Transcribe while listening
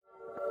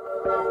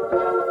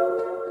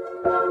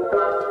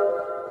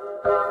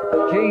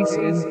Case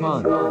in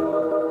Punt. All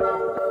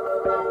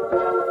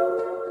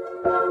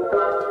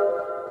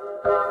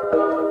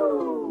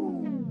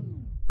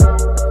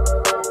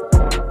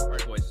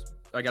right, boys.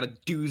 I got a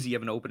doozy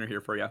of an opener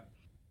here for you.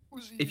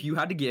 If you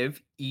had to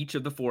give each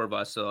of the four of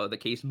us, the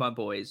Case and Punt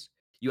boys,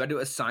 you had to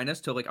assign us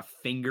to like a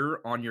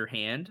finger on your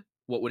hand,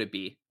 what would it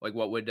be? Like,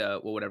 what would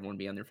everyone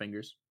be on their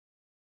fingers?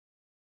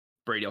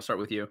 Brady, I'll start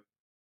with you.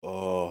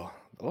 Oh,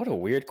 what a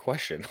weird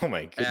question. Oh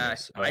my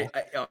goodness.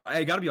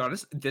 I gotta be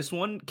honest. This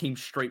one came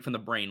straight from the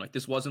brain. Like,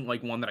 this wasn't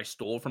like one that I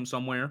stole from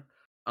somewhere.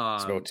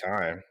 It's about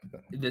time.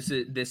 This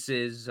is this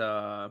is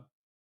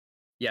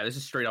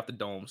straight off the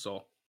dome.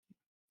 So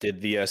Did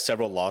the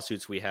several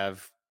lawsuits we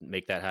have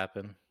make that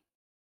happen?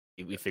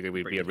 We figured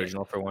we'd be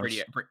original for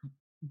once.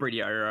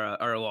 Brady,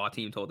 our law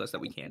team told us that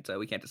we can't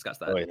discuss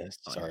that. Oh, yes.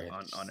 Sorry.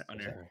 On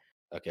air.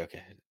 Okay.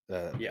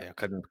 Yeah,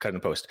 cut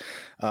and post.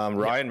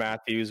 Ryan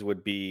Matthews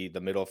would be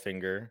the middle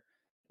finger.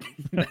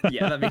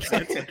 Yeah, that makes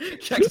sense.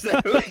 Checks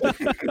out.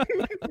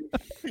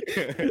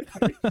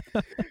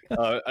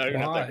 I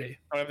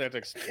don't have to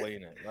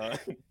explain it.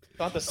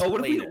 Not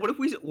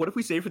the what if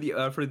we say for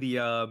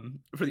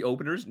the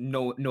openers,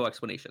 no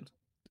explanations.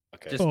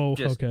 Okay.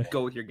 Just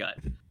go with your gut.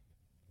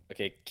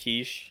 Okay,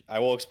 Quiche. I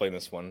will explain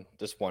this one.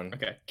 This one.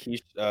 Okay.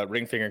 Quiche,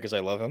 ring finger because I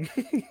love him.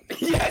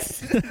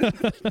 Yes.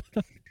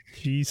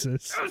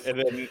 Jesus. And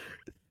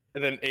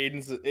then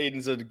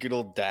Aiden's a good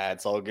old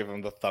dad, so I'll give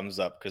him the thumbs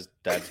up because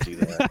dads do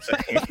that.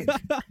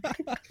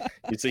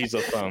 He's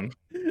a thumb.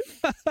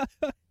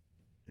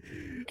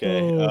 Okay.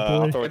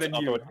 I'll throw it to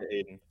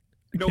Aiden.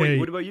 No, wait,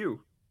 what about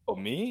you? Oh,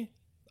 me?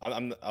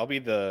 I'll be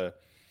the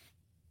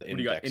what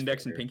do you got?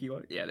 Index and pinky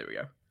one? Yeah, there we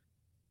go.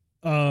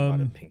 Not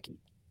a pinky.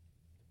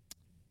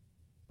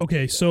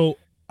 Okay, so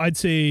I'd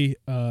say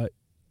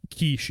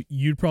Quiche,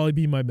 you'd probably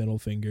be my middle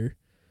finger.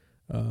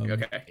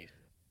 Okay.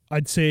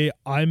 I'd say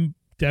I'm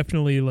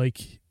definitely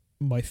like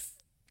I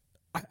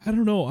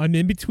don't know. I'm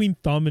in between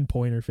thumb and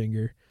pointer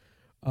finger.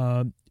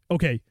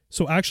 Okay,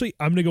 so actually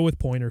I'm gonna go with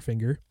pointer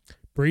finger.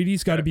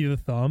 Brady's got to be the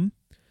thumb,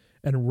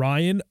 and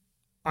Ryan,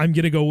 I'm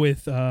gonna go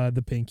with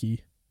the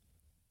pinky.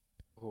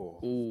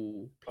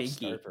 Ooh,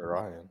 pinky for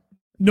Ryan.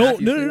 No,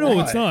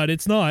 it's not. I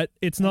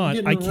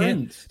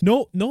can't.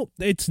 No,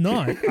 it's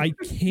not.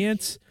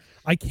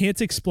 I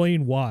can't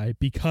explain why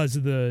because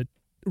of the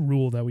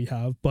rule that we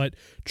have, but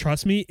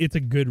trust me, it's a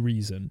good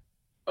reason.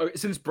 Okay,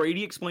 since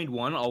Brady explained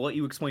one, I'll let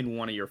you explain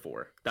one of your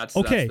four. That's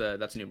okay.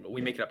 That's new.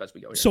 We make it up as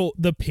we go here. So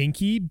the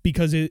pinky,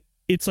 because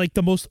it's like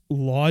the most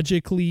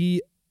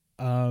logically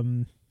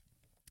I'm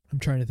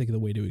trying to think of the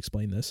way to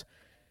explain this.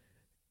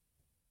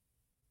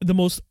 The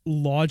most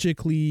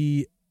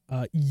logically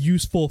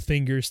useful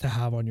fingers to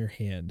have on your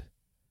hand.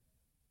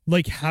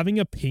 Like having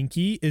a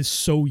pinky is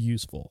so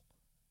useful.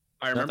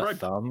 I remember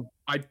thumb.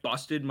 I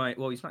busted my.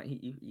 Well, he's not.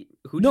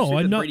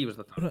 I'm not. Brady was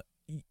the thumb.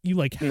 You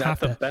like have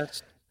the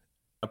best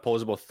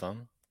opposable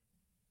thumb.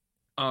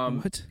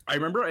 What? I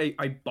remember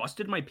I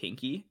busted my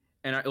pinky,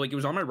 and it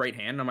was on my right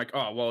hand. And I'm like,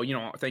 oh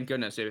well, thank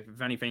goodness.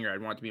 If any finger,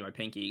 I'd want it to be my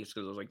pinky, just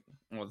because I was like,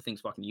 well, the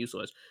thing's fucking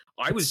useless.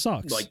 I was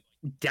like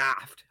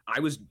daft. I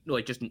was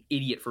like just an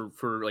idiot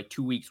for like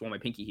 2 weeks while my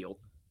pinky healed.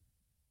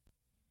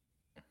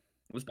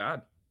 It was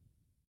bad.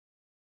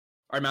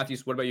 All right,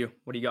 Matthews, what about you?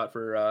 What do you got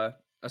for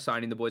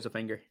assigning the boys a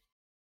finger?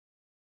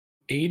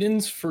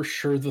 Aiden's for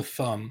sure the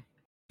thumb.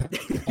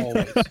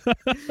 Always.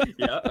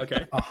 Yeah,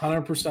 okay.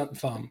 100%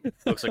 thumb.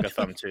 Looks like a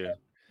thumb too.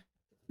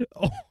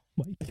 Oh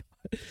my god.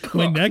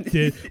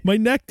 My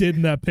neck did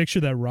in that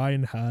picture that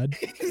Ryan had.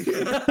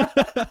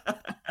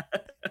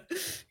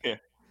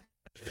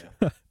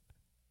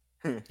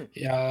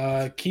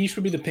 Yeah, Quiche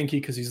would be the pinky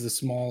because he's the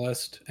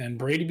smallest, and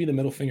Brady be the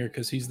middle finger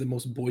because he's the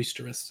most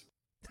boisterous.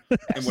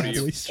 And what are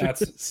you?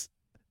 That's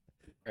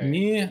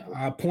me,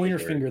 pointer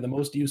finger, the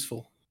most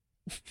useful.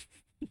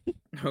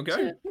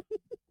 Okay.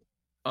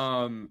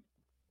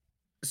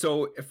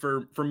 So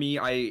for me,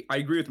 I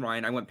agree with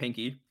Ryan. I went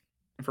pinky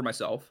for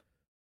myself.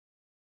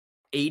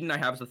 Aiden I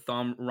have as the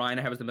thumb, Ryan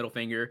I have as the middle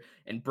finger,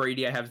 and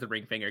Brady I have as the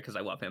ring finger because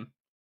I love him.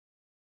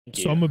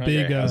 So I'm a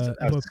big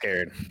I was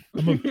scared.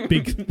 I'm a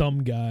big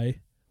thumb guy,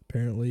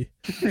 apparently.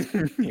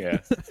 Yeah.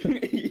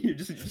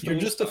 You're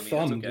just a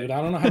thumb, okay. Dude. I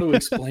don't know how to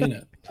explain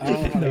it.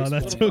 No,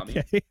 that's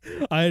okay.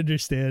 I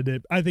understand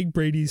it. I think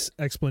Brady's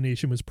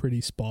explanation was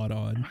pretty spot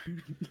on.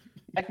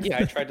 Yeah,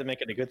 I tried to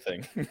make it a good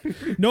thing.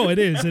 No, it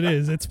is.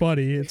 It's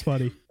funny.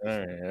 All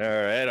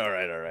right.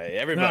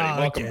 Everybody,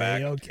 welcome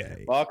back.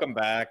 Okay. Welcome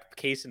back.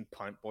 Case and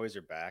Punt boys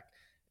are back.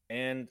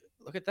 And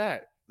look at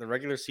that. The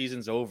regular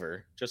season's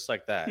over, just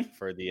like that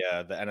for the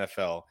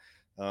NFL.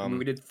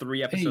 We did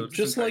 3 episodes.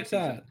 Hey, just like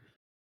that.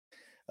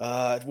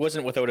 It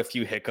wasn't without a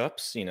few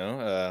hiccups,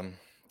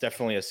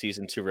 definitely a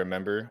season to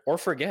remember or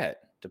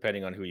forget,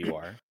 depending on who you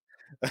are.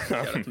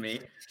 Shout out to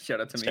me. Shout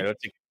out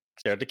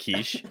to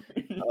Quiche.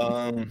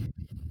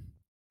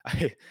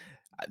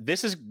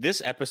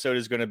 This episode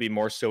is going to be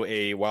more so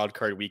a wild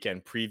card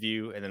weekend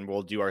preview, and then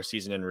we'll do our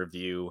season in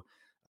review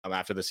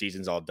After the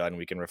season's all done,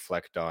 we can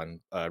reflect on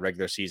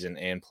regular season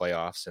and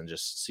playoffs and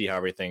just see how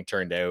everything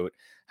turned out,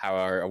 how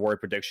our award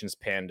predictions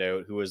panned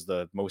out, who was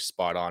the most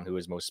spot on, who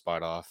was most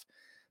spot off.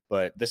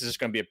 But this is just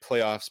going to be a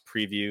playoffs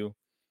preview.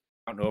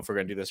 I don't know if we're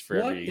going to do this for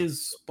What every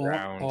is spot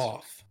round.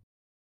 off?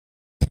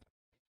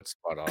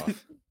 Spot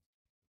off.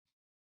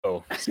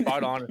 Oh,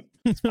 spot on,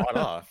 spot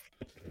off.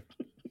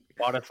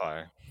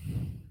 Spotify.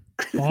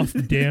 Off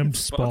damned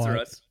Sponsor spot.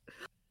 us.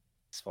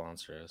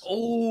 Sponsor us.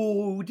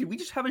 Oh, did we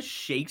just have a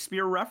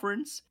Shakespeare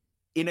reference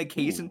in a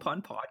Case and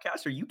Pun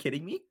podcast? Are you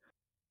kidding me?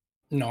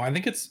 No, I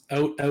think it's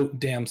out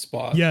damn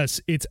spot.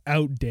 Yes, it's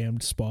out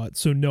damned spot.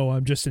 So no,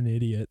 I'm just an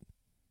idiot.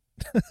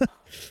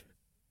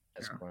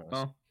 That's gross.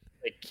 Well,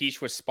 Like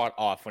Keish was spot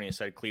off when he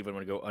said Cleveland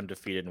would go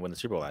undefeated and win the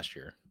Super Bowl last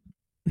year.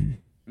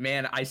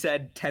 man, I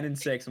said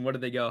 10-6, and what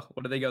did they go?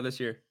 What did they go this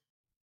year?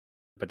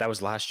 But that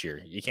was last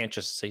year. You can't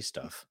just say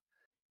stuff.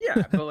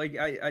 Yeah, but like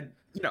I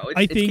you know,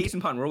 I it's think- Case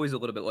and Pun. We're always a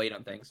little bit late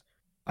on things.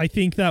 I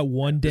think that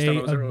one This time day,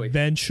 it was early.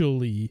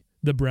 eventually,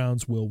 the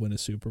Browns will win a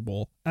Super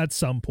Bowl at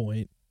some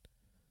point.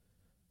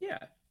 Yeah.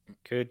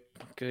 Good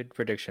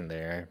prediction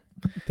there.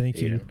 Thank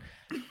you.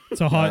 Aiden.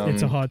 It's a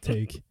hot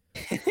take.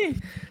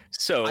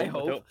 So I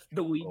hope without-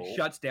 the league Oh.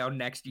 shuts down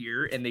next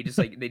year and they just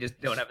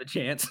don't have the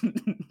chance.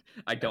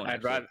 I don't. I'd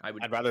actually. rather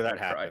I'd rather that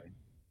try.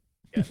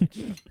 happen.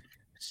 Yeah.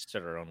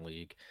 Start our own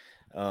league.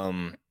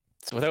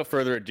 So without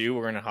further ado,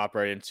 we're gonna hop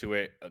right into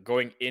it.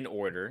 Going in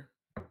order.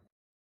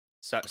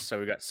 So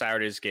we got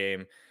Saturday's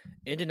game,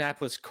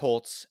 Indianapolis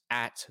Colts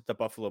at the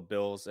Buffalo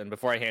Bills. And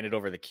before I hand it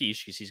over to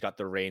Keish, because he's got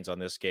the reins on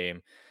this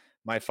game,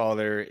 my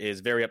father is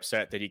very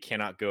upset that he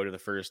cannot go to the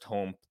first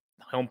home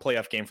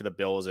playoff game for the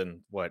Bills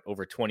in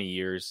over 20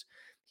 years.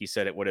 He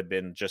said it would have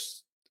been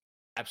just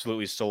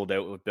absolutely sold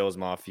out with Bills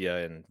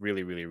Mafia and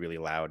really, really, really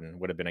loud, and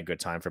would have been a good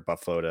time for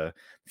Buffalo to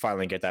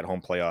finally get that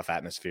home playoff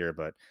atmosphere.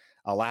 But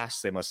alas,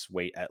 they must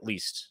wait at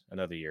least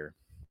another year.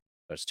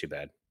 That's too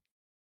bad.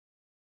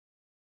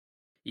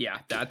 Yeah,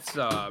 that's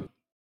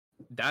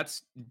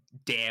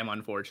damn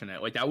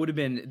unfortunate. Like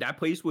that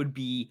place would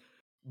be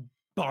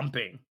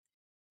bumping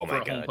Oh for my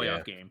a home god,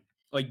 playoff yeah. game.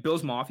 Like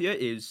Bills Mafia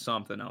is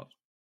something else.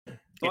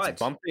 But It's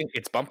bumping.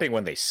 It's bumping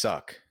when they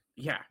suck.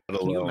 yeah, let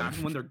can you alone-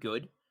 imagine when they're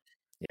good?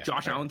 Yeah.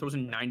 Josh Allen throws a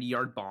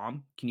 90-yard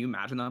bomb. Can you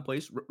imagine that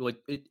place? What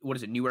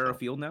is it? New Era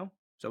Field now?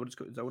 Is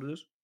that what it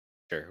is?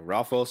 Sure,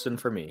 Ralph Wilson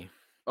for me.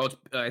 Oh, it's,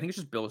 I think it's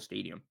just Bills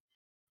Stadium.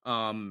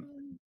 Who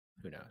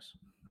knows?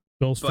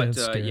 Bills But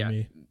fans scare yeah,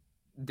 me.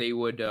 they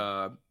would.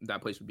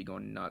 That place would be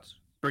going nuts.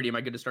 Brady, am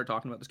I good to start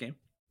talking about this game?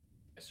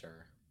 Yes, sir.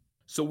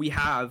 So we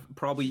have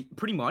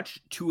pretty much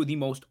two of the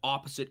most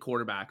opposite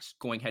quarterbacks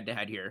going head to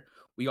head here.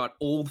 We got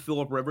old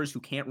Philip Rivers, who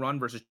can't run,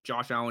 versus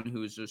Josh Allen,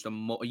 who's just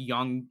a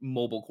young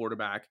mobile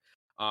quarterback.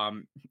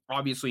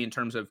 Obviously, in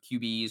terms of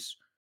QBs,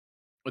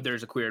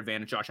 there's a clear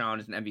advantage. Josh Allen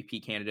is an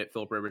MVP candidate.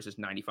 Philip Rivers is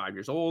 95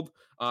 years old.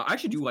 I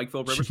actually do like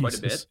Philip Rivers quite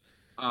a bit. Jesus.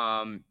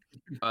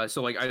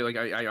 So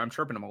I'm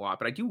chirping him a lot,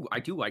 but I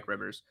do like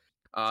Rivers.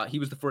 He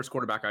was the first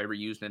quarterback I ever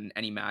used in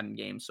any Madden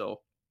game,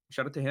 so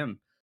shout out to him.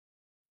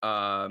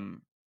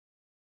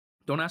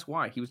 Don't ask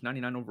why. He was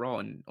 99 overall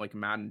and like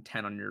Madden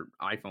 10 on your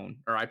iPhone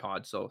or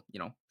iPod, so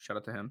shout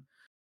out to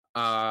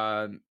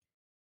him.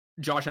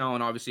 Josh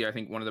Allen, obviously, I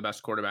think one of the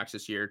best quarterbacks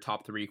this year,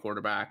 top 3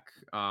 quarterback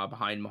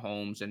behind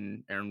Mahomes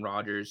and Aaron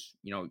Rodgers.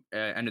 End of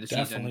the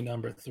Definitely season,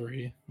 number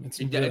 3. It's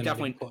De- really not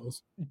definitely- even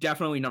close.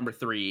 definitely number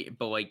 3.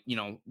 But like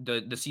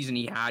the season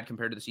he had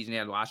compared to the season he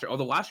had last year.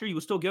 Although last year he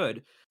was still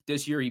good,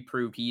 this year he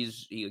proved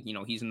he's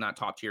in that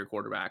top tier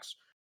quarterbacks.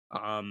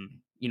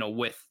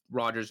 With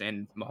Rodgers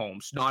and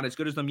Mahomes, not as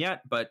good as them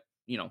yet, but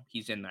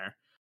he's in there.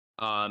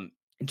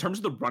 In terms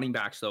of the running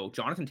backs, though,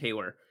 Jonathan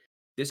Taylor.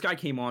 This guy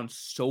came on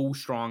so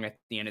strong at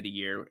the end of the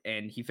year,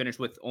 and he finished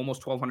with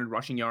almost 1,200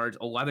 rushing yards,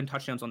 11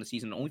 touchdowns on the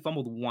season, only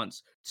fumbled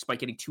once, despite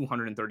getting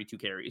 232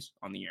 carries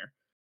on the year.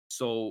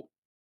 So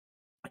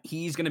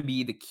he's going to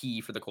be the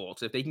key for the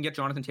Colts. If they can get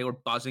Jonathan Taylor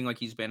buzzing like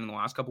he's been in the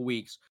last couple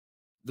weeks,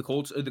 the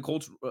Colts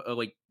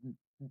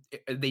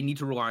they need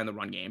to rely on the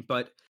run game.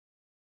 But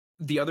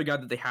the other guy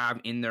that they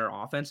have in their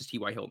offense is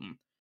T.Y. Hilton.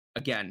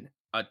 Again,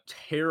 a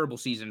terrible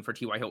season for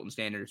T.Y. Hilton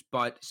standards,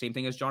 but same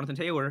thing as Jonathan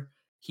Taylor.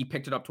 He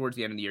picked it up towards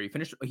the end of the year.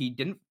 He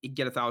didn't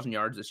get 1,000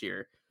 yards this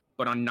year,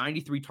 but on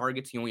 93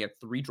 targets, he only had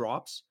 3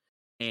 drops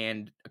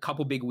and a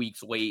couple big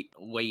weeks late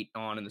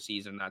on in the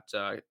season that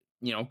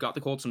got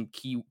the Colts some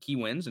key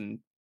wins and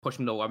pushed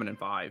them to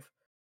 11-5.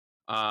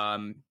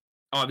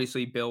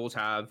 Obviously, Bills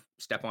have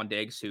Stephon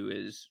Diggs, who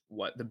is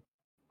the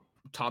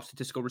top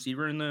statistical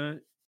receiver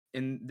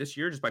in this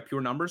year, just by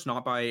pure numbers,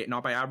 not by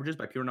averages,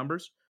 by pure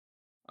numbers.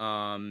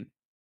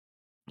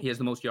 He has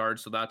the most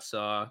yards, so that's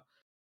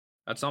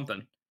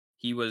something.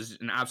 He was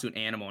an absolute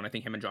animal, and I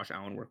think him and Josh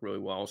Allen work really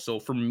well. So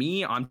for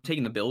me, I'm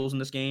taking the Bills in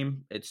this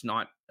game. It's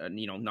not,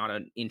 not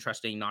an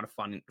interesting, not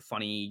a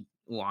funny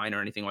line or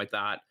anything like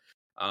that.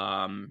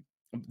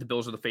 The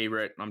Bills are the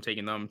favorite. I'm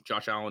taking them.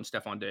 Josh Allen,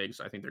 Stephon Diggs.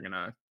 I think they're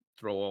gonna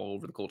throw all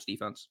over the Colts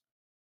defense.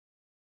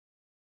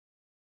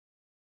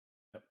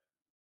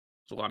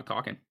 It's a lot of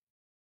talking.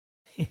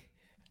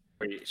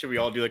 Wait, should we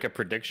all do like a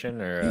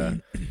prediction or?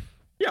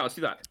 Yeah, let's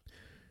do that.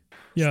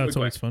 Yeah, Just it's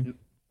real always quick. fun.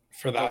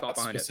 For Thought that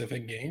behind it.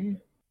 specific game.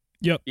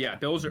 Yeah,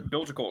 Bills or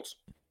Colts.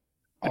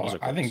 Oh, Bills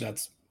or I think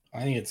Colts?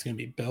 I think it's gonna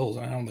be Bills.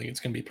 I don't think it's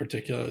gonna be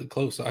particularly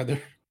close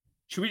either.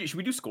 Should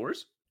we do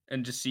scores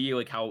and just see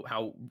like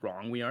how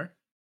wrong we are?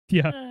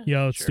 Yeah,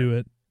 let's sure. do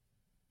it.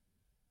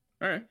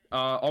 All right.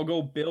 I'll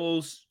go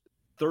Bills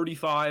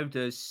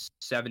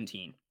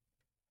 35-17.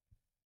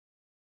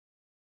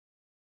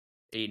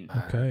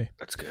 Aiden. Okay.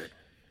 That's good.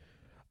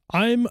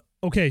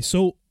 Okay,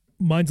 so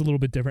mine's a little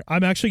bit different.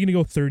 I'm actually going to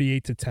go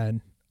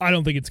 38-10. I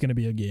don't think it's going to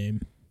be a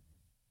game.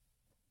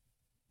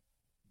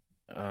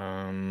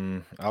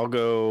 I'll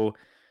go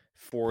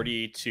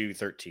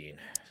 40-13.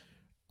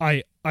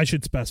 I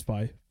should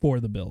specify for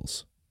the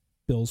Bills.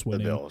 Bills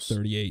winning Bills.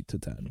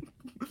 38-10.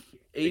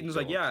 Aiden's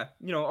like, Bills.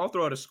 yeah, I'll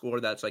throw out a score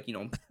that's like,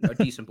 a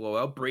decent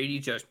blowout. Brady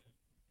just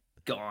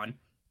gone.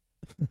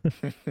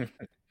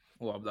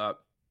 Love that.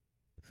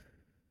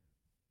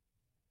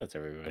 That's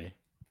everybody.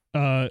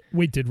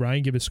 Wait, did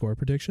Ryan give his score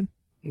prediction?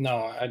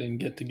 No, I didn't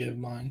get to give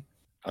mine.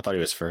 I thought he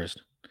was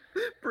first.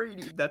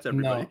 Brady, that's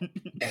everybody.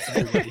 That's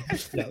everybody.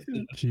 Yeah.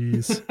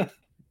 Jeez.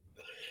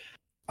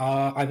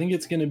 I think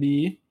it's gonna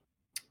be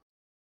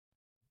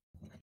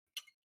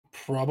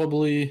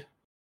probably.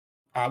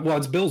 Well,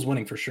 it's Bills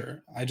winning for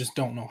sure. I just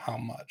don't know how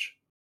much.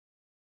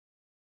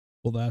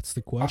 Well, that's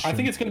the question. I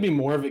think it's going to be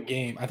more of a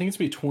game. I think it's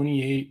going to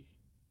be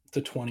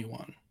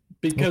 28-21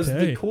 because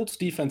Okay. the Colts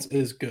defense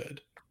is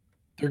good.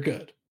 They're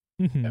good.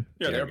 Mhm. Yeah,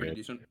 they're Yeah, pretty good.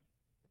 decent.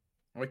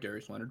 I like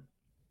Darius Leonard.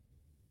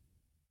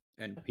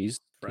 And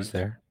He's Friend.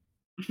 there.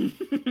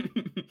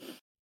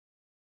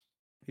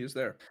 he's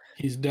there.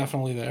 He's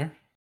definitely there.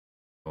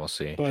 We'll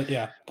see. But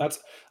yeah,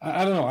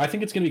 I don't know. I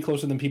think it's going to be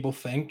closer than people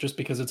think just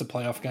because it's a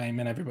playoff game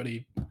and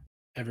everybody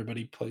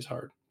plays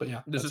hard. But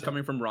yeah, This is that's it.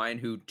 coming from Ryan,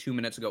 who 2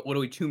 minutes ago,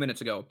 literally 2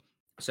 minutes ago,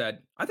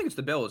 said, "I think it's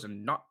the Bills,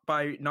 and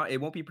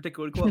it won't be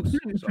particularly close." So,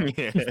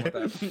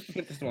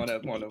 just want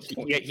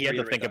to. He had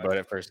to think about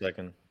it for a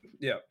second.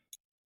 Yeah.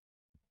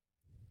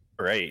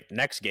 All right,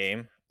 next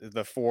game,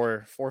 the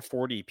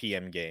 4:40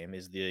 p.m. game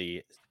is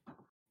the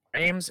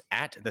Rams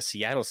at the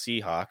Seattle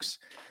Seahawks.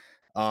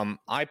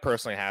 I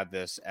personally had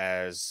this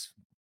as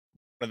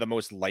one of the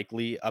most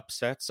likely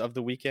upsets of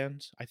the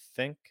weekend, I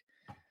think,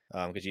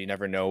 because you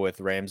never know with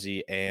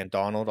Ramsey and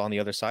Donald on the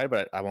other side,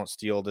 but I won't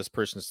steal this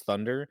person's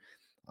thunder.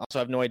 I also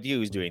have no idea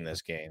who's doing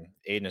this game.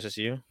 Aiden, is this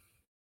you?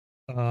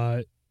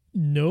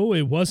 No,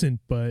 it wasn't,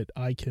 but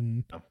I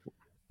can No.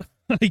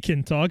 I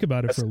can talk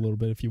about it for a little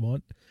bit if you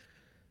want.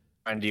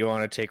 And do you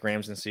want to take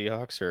Rams and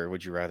Seahawks, or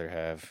would you rather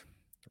have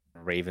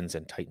Ravens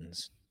and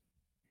Titans?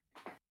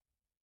 If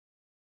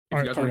you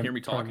guys want to Pardon- hear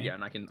me talk pardon me.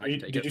 again, I can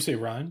Did take you it. say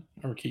Ryan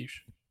or Keish?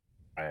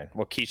 Ryan.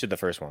 Well, Keish did the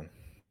first one.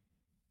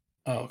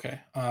 Oh, okay.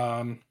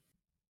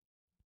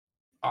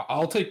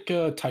 I'll take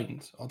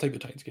Titans. I'll take the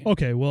Titans game.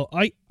 Okay, well,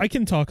 I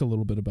can talk a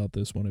little bit about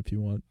this one if you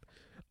want.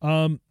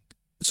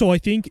 So I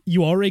think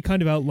you already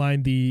kind of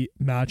outlined the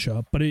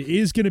matchup, but it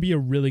is going to be a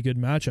really good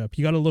matchup.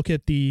 You got to look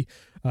at the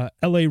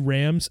LA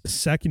Rams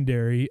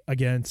secondary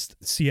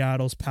against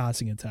Seattle's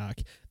passing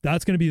attack.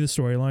 That's going to be the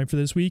storyline for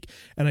this week.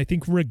 And I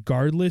think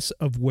regardless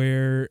of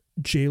where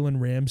Jalen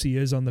Ramsey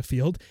is on the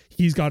field,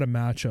 he's got a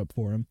matchup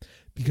for him.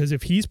 Because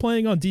if he's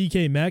playing on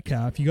DK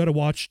Metcalf, you got to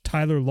watch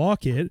Tyler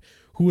Lockett,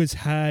 who has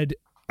had,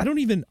 I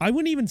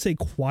wouldn't even say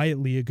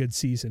quietly a good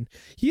season.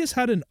 He has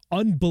had an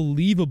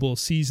unbelievable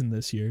season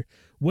this year.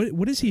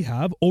 What does he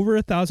have? Over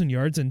 1,000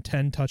 yards and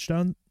 10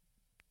 touchdowns,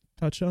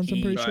 I'm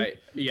pretty sure.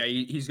 Yeah,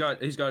 he's got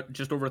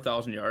just over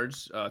 1,000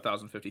 yards,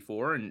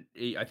 1,054, and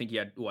I think he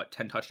had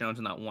 10 touchdowns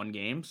in that one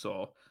game.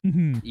 So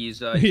Mhm.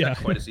 he's Yeah. had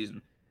quite a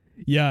season.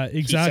 Yeah,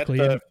 exactly.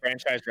 He set the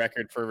franchise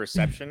record for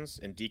receptions,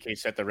 and DK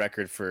set the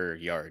record for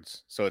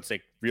yards. So it's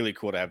like really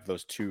cool to have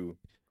those two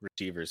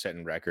receivers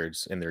setting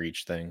records in their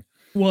each thing.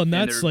 Well, and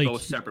And that's they're like,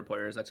 both separate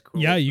players. That's cool.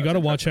 yeah, you That's got to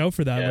watch impressive. out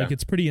for that. Yeah. Like,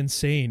 it's pretty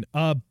insane.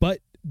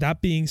 But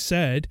that being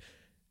said,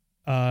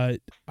 I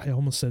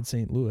almost said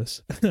St.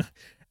 Louis.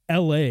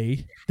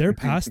 LA, their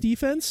pass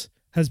defense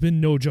has been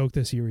no joke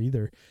this year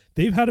either.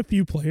 They've had a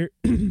few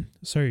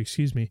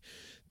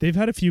They've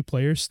had a few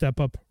players step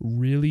up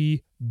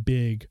really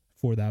big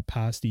for that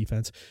pass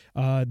defense.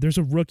 There's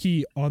a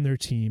rookie on their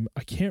team.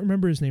 I can't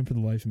remember his name for the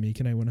life of me.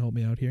 Can anyone help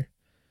me out here?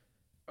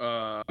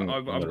 I'm the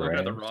looking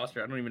at the Rams?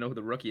 roster. I don't even know who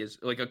the rookie is.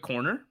 Like a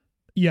corner?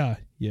 Yeah.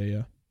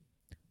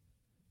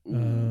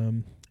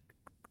 Ooh.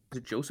 Is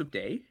it Joseph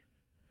Day?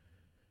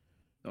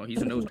 No,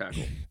 he's a nose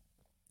tackle.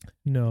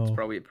 No. It's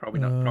probably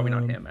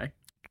not him, eh?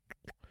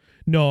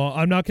 No,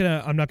 I'm not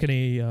gonna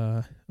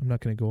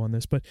go on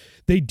this, but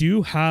they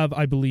do have,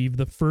 I believe,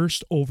 the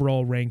first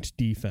overall ranked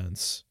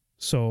defense.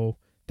 So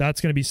that's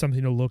gonna be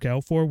something to look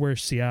out for, where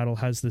Seattle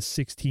has the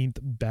 16th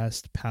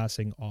best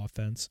passing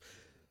offense.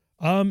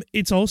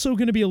 It's also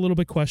gonna be a little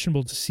bit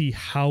questionable to see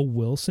how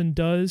Wilson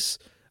does,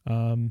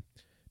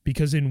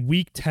 because in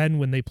week 10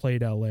 when they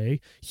played LA,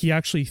 he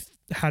actually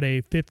had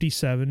a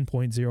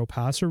 57.0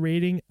 passer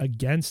rating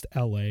against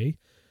LA.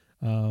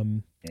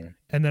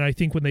 And then I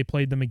think when they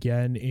played them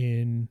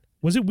again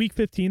was it week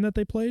 15 that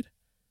they played?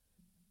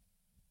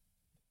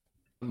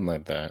 Something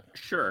like that.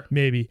 Sure.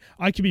 Maybe.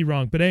 I could be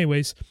wrong. But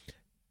anyways,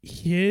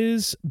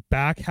 his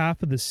back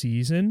half of the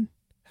season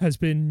has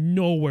been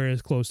nowhere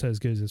as close to as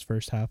good as his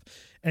first half.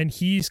 And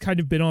he's kind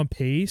of been on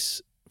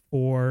pace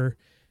for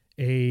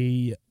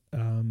a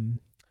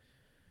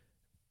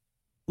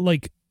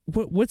like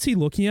what's he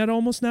looking at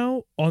almost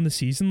now on the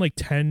season? Like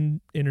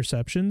 10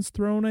 interceptions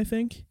thrown, I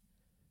think.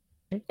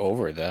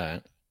 Over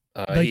that.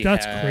 Like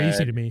that's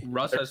crazy to me.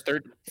 Russ has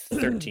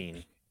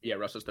 13. Yeah,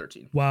 Russ has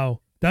 13.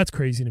 Wow, that's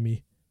crazy to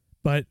me.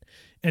 But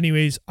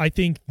anyways, I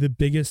think the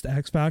biggest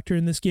X factor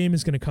in this game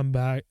is going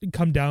to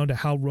come down to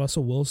how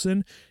Russell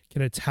Wilson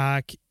can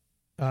attack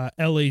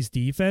LA's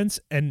defense,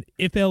 and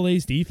if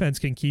LA's defense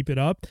can keep it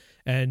up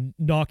and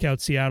knock out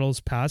Seattle's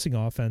passing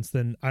offense,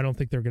 then I don't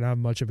think they're going to have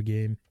much of a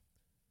game.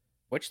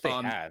 Which they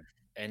have.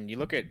 And you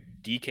look at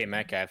DK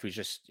Metcalf, who's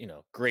just,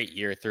 great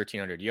year,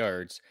 1,300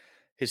 yards.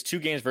 His 2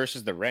 games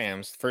versus the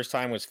Rams, the first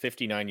time was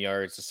 59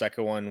 yards. The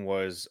second one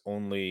was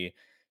only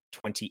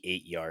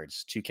 28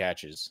 yards, 2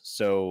 catches.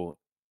 So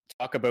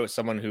talk about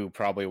someone who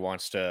probably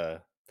wants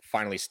to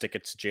finally stick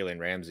it to Jalen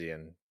Ramsey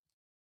and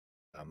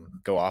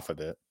go off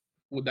of it.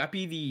 Would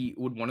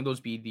one of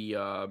those be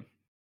the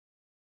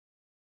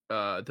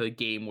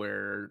game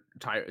where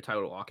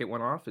Tyler Lockett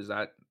went off? Is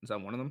that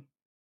one of them?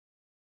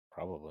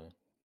 Probably.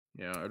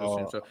 Yeah, I'd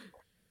assume so.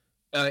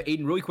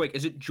 Aiden, really quick,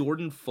 is it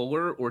Jordan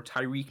Fuller or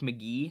Tyreek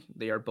McGee?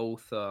 They are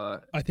both I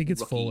think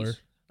it's rookies.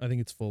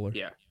 Fuller.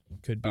 Yeah.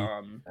 Could be.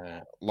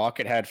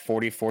 Lockett had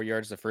 44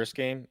 yards the first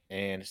game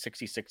and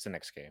 66 the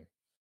next game.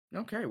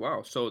 Okay,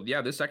 wow. So,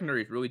 yeah, this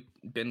secondary has really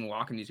been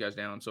locking these guys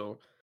down. So,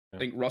 I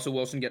think Russell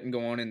Wilson getting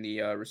going and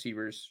the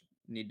receivers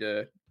need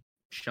to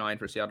shine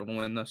for Seattle to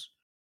win this.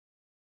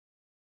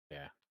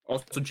 Yeah.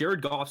 Also,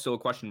 Jared Goff's still a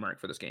question mark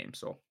for this game.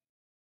 So.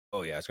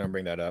 Oh, yeah, I was going to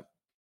bring that up.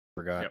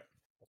 Forgot. Yep.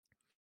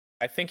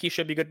 I think he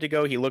should be good to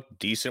go. He looked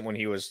decent when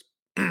he was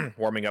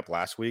warming up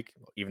last week,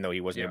 even though he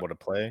wasn't able to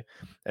play.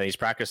 And he's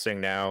practicing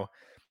now,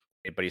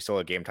 but he's still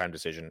a game time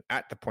decision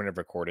at the point of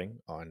recording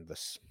on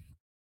this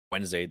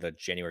Wednesday, the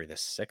January the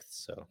 6th.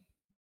 So,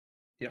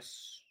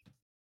 yes.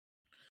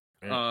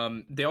 Yeah.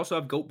 They also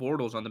have Goat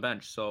Bortles on the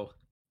bench. So,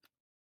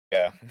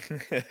 yeah.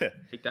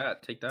 take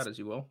that as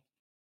you will.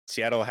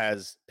 Seattle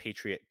has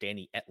Patriot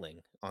Danny Etling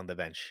on the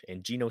bench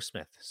and Geno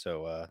Smith.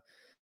 So,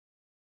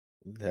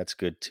 that's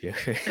good too.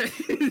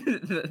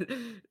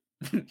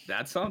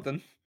 That's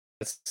something.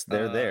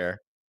 They're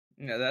there.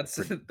 Yeah,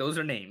 those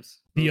are names.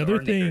 The Those other are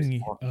nicknames.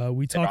 thing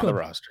we talk on the about,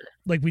 roster.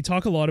 like we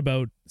talk a lot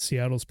about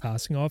Seattle's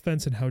passing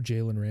offense and how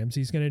Jalen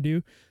Ramsey's going to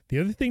do. The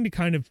other thing to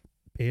kind of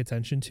pay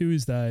attention to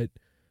is that,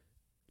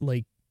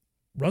 like,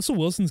 Russell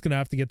Wilson's going to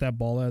have to get that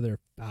ball out of there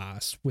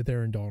fast with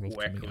Aaron Donald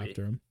coming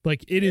after him.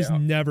 Like, it is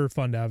never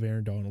fun to have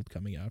Aaron Donald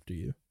coming after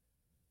you.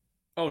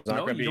 Oh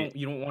no, you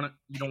don't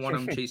want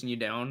him chasing you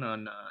down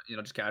on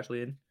just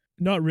casually in?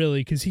 Not really,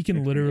 because he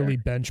can literally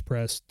bench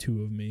press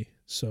 2 of me.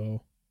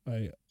 So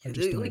I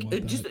just don't want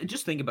that.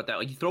 Just think about that.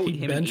 Like, you throw He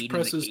him bench and Aiden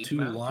presses in the 2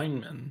 cage match.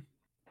 linemen.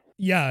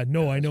 Yeah,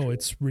 no, I know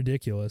it's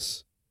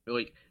ridiculous.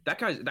 Like that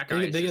guy.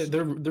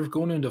 They're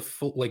going into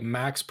full like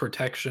max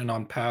protection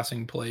on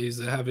passing plays.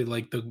 They have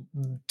like the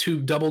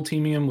 2 double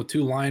teaming him with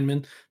 2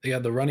 linemen. They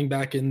got the running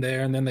back in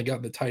there, and then they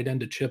got the tight end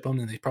to chip him,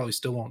 and they probably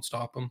still won't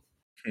stop him.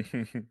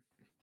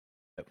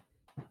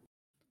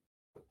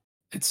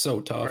 It's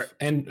so tough. Right.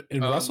 And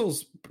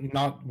Russell's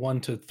not one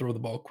to throw the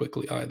ball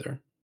quickly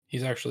either.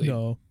 He's actually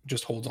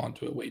just holds on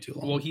to it way too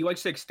long. Well, he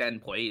likes to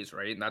extend plays,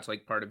 right? And that's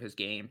like part of his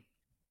game.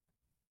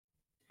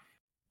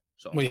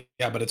 So well,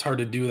 yeah, but it's hard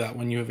to do that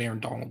when you have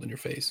Aaron Donald in your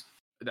face.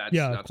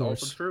 That's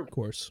also true. Of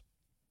course.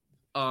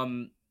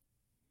 While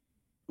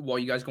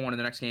you guys go on to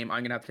the next game,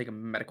 I'm gonna have to take a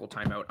medical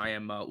timeout. I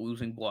am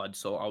losing blood,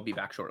 so I'll be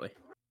back shortly.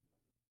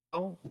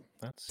 Oh,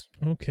 that's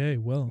okay.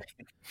 Well,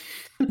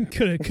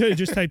 could have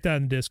just typed that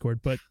in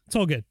Discord, but it's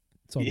all good.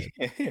 It's all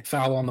good.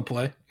 Foul on the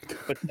play.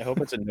 But I hope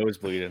it's a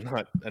nosebleed and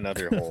not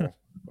another hole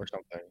or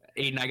something.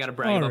 Aiden, I gotta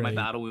brag about my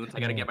battle wounds. I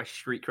gotta get my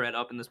street cred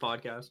up in this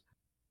podcast.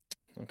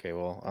 Okay,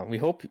 well, we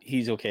hope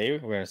he's okay.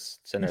 We're gonna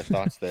send our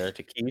thoughts there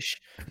to Keish.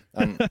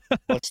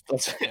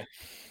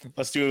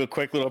 Let's do a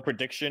quick little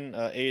prediction.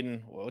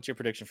 Aiden, what's your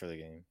prediction for the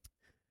game?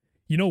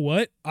 You know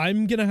what?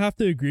 I'm going to have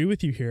to agree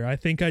with you here. I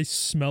think I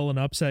smell an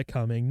upset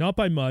coming. Not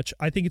by much.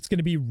 I think it's going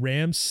to be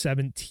Rams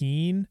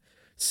 17,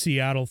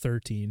 Seattle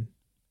 13.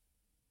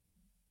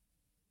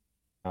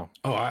 Oh,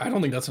 I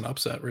don't think that's an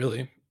upset,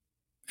 really.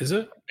 Is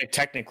it?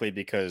 Technically,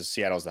 because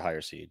Seattle's the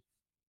higher seed,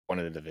 one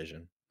in the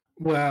division.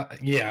 Well,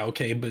 yeah,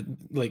 okay, but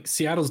like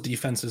Seattle's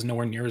defense is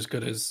nowhere near as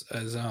good as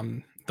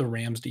the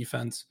Rams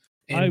defense.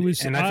 And,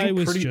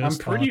 I'm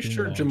pretty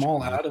sure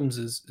Jamal Adams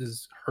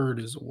is hurt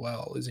as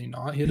well, is he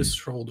not? He had a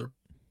shoulder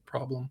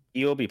problem.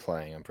 He'll be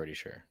playing, I'm pretty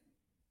sure.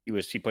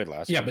 He played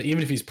last Yeah, week. but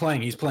even if he's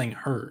playing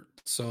hurt.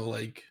 So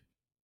like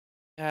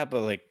yeah,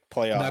 but like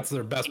playoffs. That's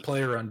their best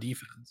player on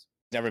defense.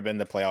 Never been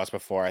to the playoffs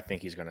before. I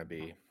think he's gonna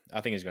be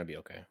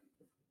okay.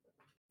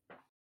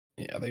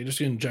 Yeah, they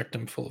just inject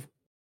him full of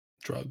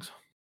drugs.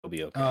 He'll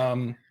be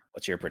okay.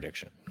 What's your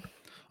prediction?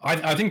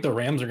 I think the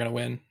Rams are gonna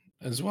win.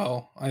 as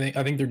well. I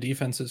think their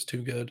defense is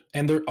too good,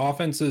 and their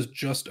offense is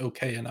just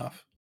okay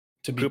enough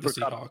to beat the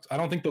Seahawks. I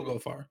don't think they'll go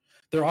far.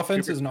 Their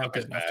offense is not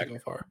good enough to go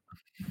far.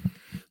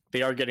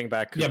 They are getting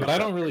back. Yeah, but I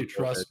don't really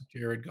trust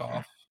Jared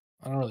Goff.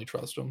 I don't really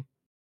trust him.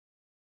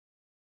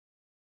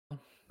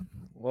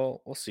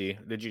 Well, we'll see.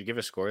 Did you give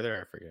a score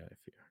there? I forget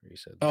if you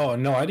said that. Oh,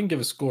 no, I didn't give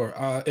a score.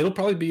 It'll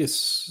probably be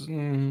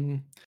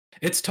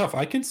it's tough.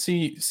 I can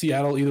see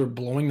Seattle either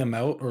blowing them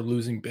out or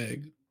losing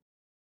big.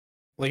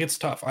 Like, it's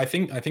tough. I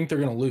think they're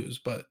going to lose,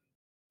 but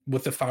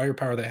with the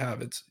firepower they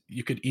have,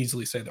 you could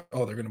easily say that,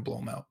 they're going to blow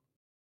them out.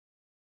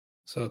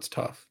 So it's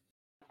tough.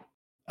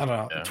 I don't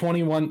know. Yeah.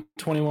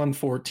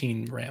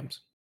 21-14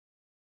 Rams.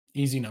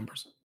 Easy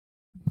numbers.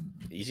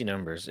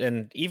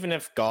 And even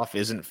if Goff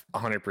isn't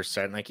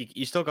 100%, like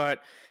you still got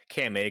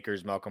Cam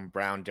Akers, Malcolm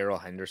Brown, Darrell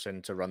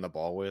Henderson to run the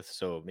ball with.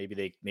 So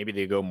maybe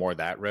they go more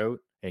that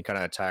route and kind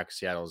of attack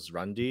Seattle's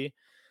run D.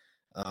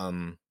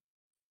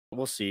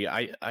 We'll see.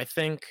 I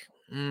think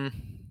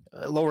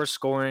lower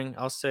scoring.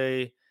 I'll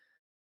say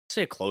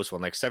a close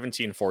one, like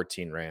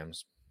 17-14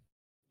 Rams.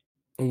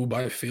 Ooh,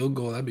 by a field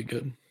goal, that'd be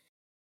good.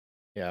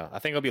 Yeah, I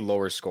think it'll be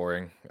lower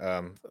scoring.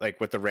 Like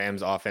with the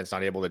Rams offense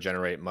not able to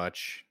generate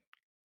much,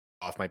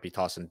 Goff might be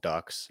tossing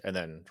ducks, and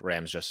then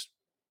Rams just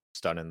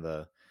stalling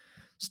the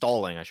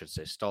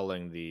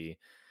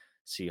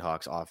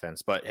Seahawks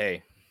offense. But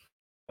hey,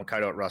 don't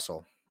kite out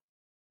Russell.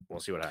 We'll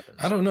see what happens.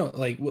 I don't know.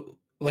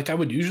 Like I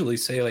would usually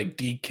say like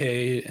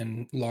DK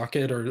and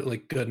Lockett are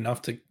like good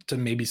enough to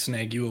maybe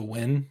snag you a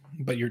win,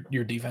 but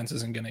your defense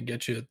isn't going to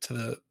get you to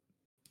the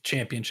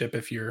championship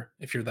if you're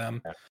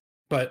them. Yeah.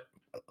 But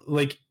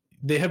like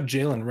they have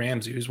Jalen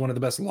Ramsey, who's one of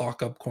the best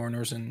lockup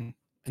corners in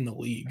the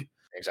league.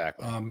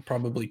 Exactly.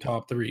 Probably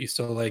top 3.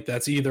 So like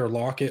that's either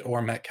Lockett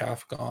or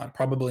Metcalf gone.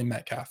 Probably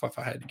Metcalf if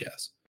I had to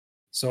guess.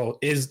 So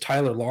is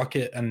Tyler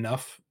Lockett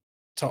enough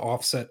to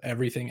offset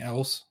everything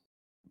else?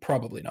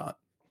 Probably not.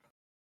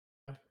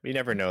 You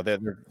never know.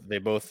 They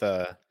both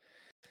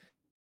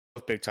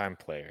big time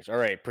players. All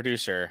right,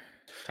 producer,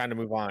 time to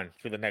move on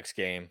to the next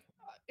game.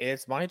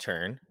 It's my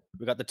turn.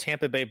 We got the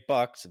Tampa Bay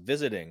Bucks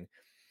visiting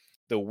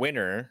the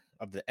winner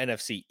of the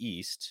NFC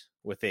East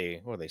with a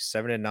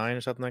 7-9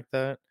 or something like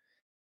that.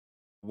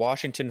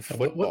 Washington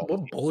football.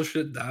 What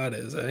bullshit that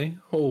is, eh?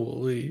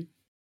 Holy.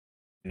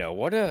 No,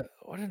 what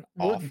an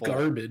awful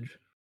garbage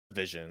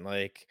division.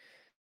 Like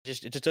it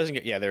just doesn't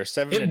get. Yeah, they're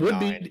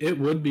 7-9. It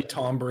would be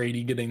Tom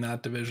Brady getting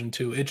that division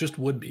too. It just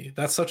would be.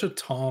 That's such a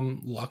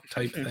Tom Luck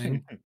type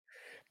thing.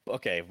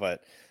 Okay,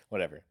 but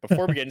whatever.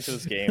 Before we get into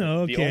this game,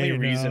 okay, the only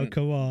reason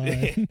come on.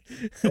 the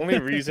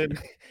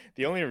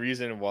only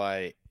reason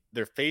why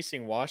they're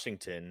facing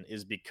Washington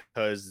is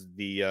because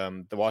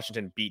the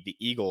Washington beat the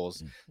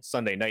Eagles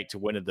Sunday night to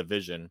win a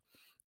division.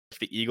 If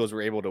the Eagles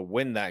were able to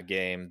win that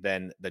game,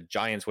 then the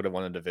Giants would have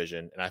won the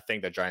division, and I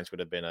think the Giants would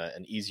have been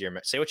an easier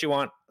match. Say what you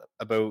want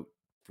about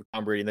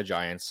Tom Brady and the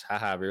Giants.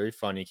 Haha, really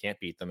fun. You can't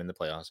beat them in the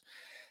playoffs.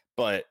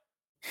 But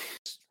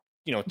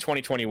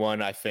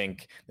 2021, I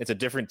think it's a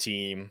different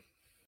team.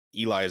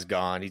 Eli is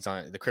gone. He's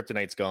on the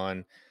Kryptonite's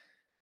gone.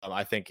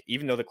 I think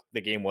even though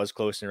the game was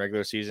close in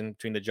regular season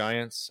between the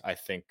Giants, I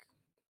think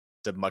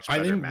it's a much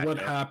better matchup. I think what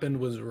happened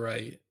was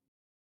right.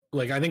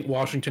 Like, I think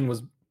Washington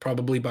was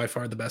probably by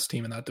far the best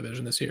team in that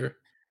division this year.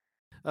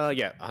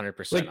 Yeah,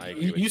 100%. Like,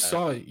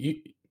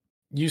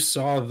 you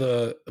saw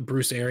the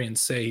Bruce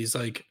Arians say, he's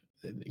like,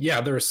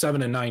 yeah, they're a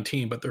 7-9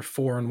 team, but they're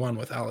 4-1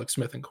 with Alex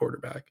Smith in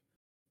quarterback.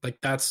 Like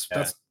that's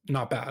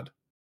not bad.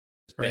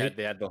 Right?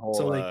 They had the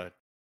whole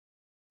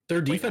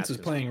their defense is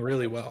playing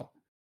really well.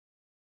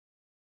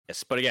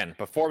 Yes, but again,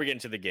 before we get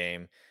into the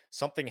game,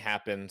 something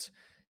happened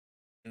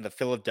in the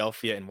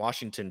Philadelphia and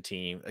Washington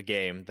team, a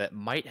game that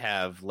might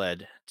have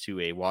led to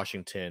a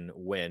Washington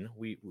win.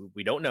 We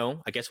don't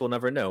know. I guess we'll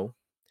never know.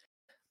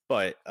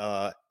 But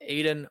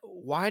Aiden,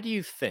 why do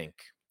you think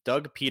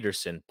Doug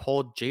Peterson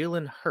pulled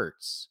Jalen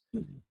Hurts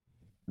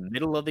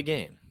middle of the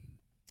game?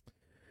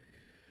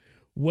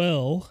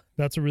 Well,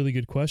 that's a really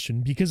good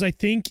question, because I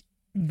think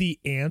the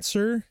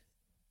answer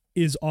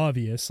is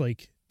obvious,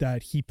 like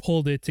that he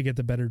pulled it to get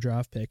the better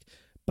draft pick,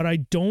 but I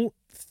don't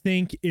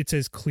think it's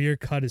as clear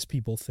cut as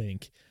people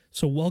think.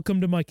 So welcome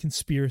to my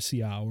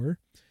conspiracy hour,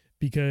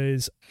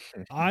 because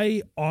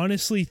I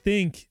honestly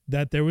think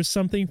that there was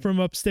something from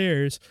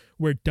upstairs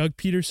where Doug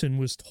Peterson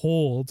was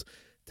told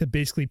to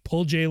basically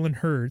pull Jalen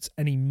Hurts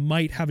and he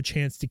might have a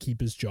chance to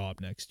keep his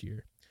job next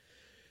year.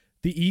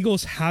 The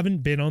Eagles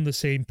haven't been on the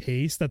same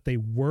pace that they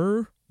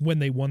were when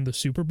they won the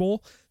Super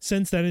Bowl.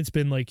 Since then, it's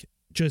been like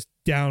just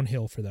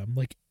downhill for them.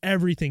 Like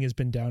everything has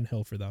been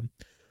downhill for them.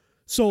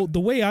 So the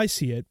way I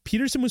see it,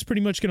 Peterson was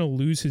pretty much going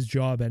to lose his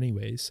job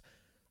anyways.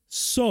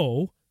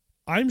 So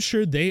I'm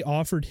sure they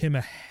offered him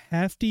a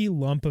hefty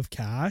lump of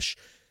cash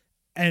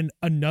and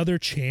another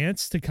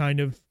chance to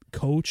kind of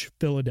coach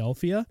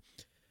Philadelphia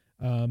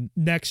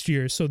next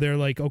year. So they're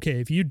like, okay,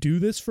 if you do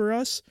this for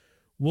us,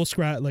 we'll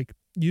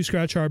you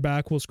scratch our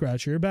back, we'll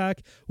scratch your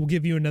back. We'll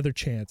give you another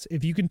chance.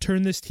 If you can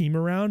turn this team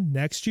around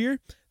next year,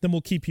 then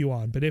we'll keep you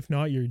on. But if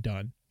not, you're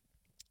done.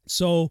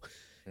 So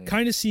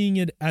kind of seeing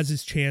it as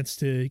his chance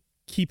to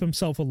keep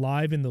himself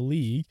alive in the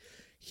league,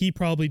 he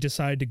probably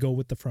decided to go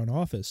with the front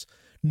office.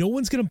 No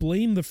one's going to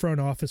blame the front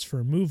office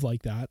for a move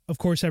like that. Of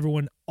course,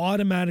 everyone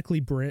automatically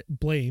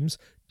blames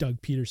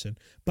Doug Peterson,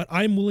 but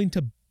I'm willing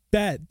to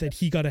bet that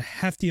he got a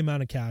hefty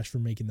amount of cash for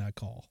making that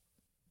call.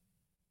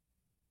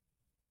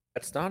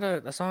 That's not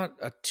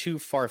a too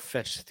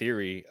far-fetched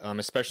theory,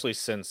 especially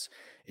since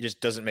it just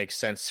doesn't make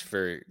sense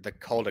for the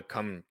call to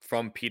come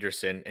from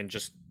Peterson and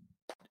just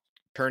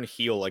turn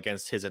heel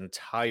against his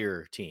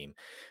entire team.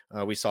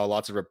 We saw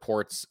lots of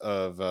reports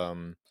of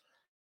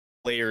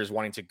players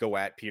wanting to go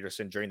at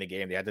Peterson during the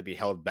game. They had to be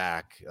held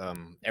back.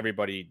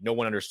 No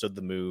one understood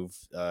the move.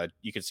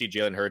 You can see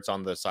Jalen Hurts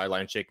on the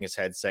sideline shaking his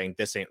head saying,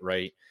 "This ain't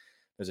right."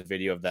 There's a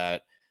video of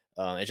that.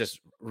 It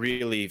just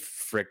really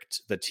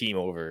fricked the team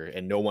over,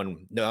 and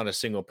not a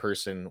single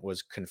person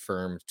was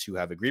confirmed to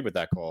have agreed with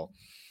that call.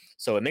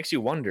 So it makes you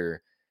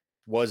wonder,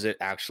 was it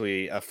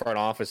actually a front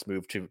office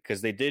move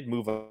because they did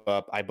move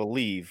up, I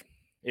believe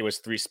it was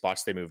 3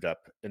 spots they moved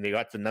up, and they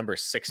got the number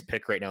 6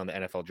 pick right now in the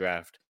NFL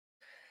draft.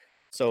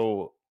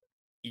 So,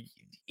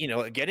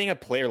 getting a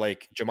player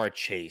like Jamar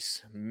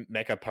Chase,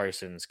 Micah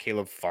Parsons,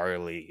 Caleb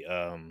Farley,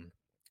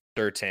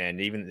 Surtain,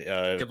 even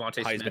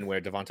Heisman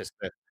winner Devontae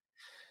Smith,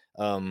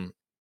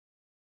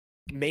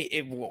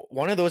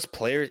 one of those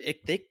players,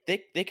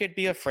 they could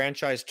be a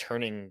franchise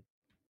turning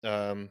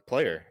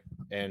player,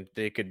 and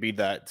they could be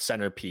that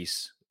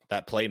centerpiece,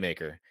 that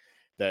playmaker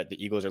that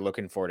the Eagles are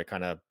looking for to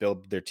kind of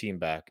build their team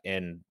back.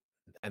 And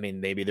I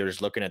mean, maybe they're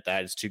just looking at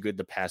that. It's too good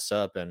to pass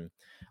up. And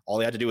all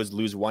they had to do was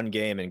lose one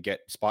game and get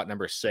spot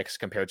number 6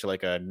 compared to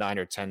like a 9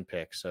 or 10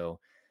 pick. So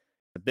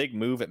the big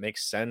move, it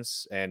makes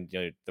sense. And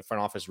the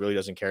front office really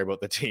doesn't care about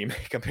the team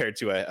compared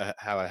to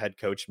how a head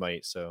coach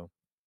might. So,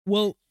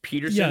 well,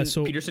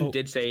 Peterson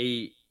did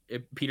say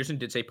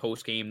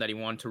post game that he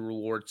wanted to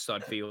reward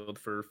Sudfeld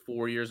for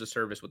 4 years of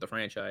service with the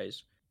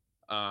franchise.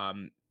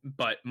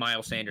 But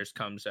Miles Sanders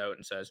comes out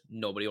and says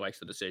nobody likes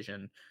the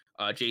decision.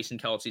 Jason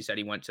Kelce said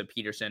he went to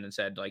Peterson and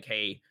said, like,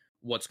 "Hey,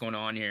 what's going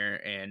on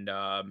here?" And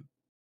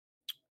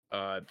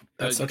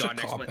that's such a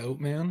cop out,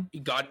 man. He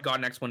got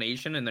an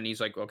explanation, and then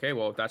he's like, "Okay,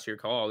 well, if that's your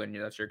call, then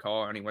that's your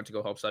call." And he went to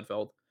go help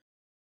Sudfeld.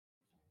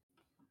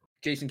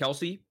 Jason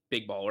Kelce,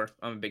 big baller.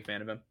 I'm a big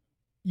fan of him.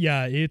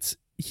 Yeah, he's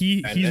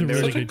a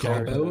really good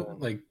cop out.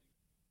 Like,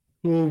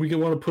 well, we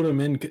want to put him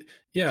in.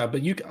 Yeah,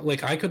 but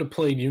I could have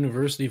played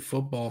university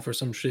football for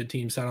some shit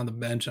team, sat on the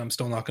bench. I'm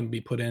still not going to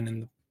be put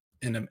in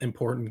an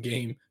important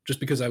game just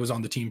because I was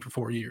on the team for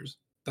 4 years.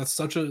 That's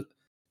such a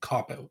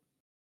cop out.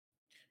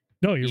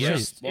 No, you're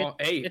right. Well,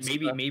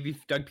 maybe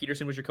if Doug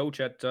Peterson was your coach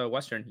at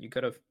Western, you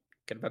could have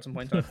had some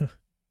playing time.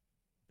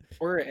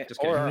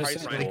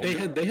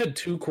 They had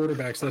 2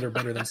 quarterbacks that are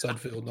better than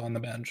Sudfeld on the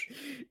bench.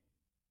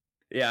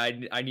 Yeah,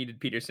 I needed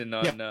Peterson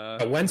on.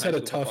 Yeah. Wentz had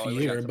a tough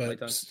year, but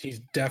he's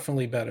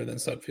definitely better than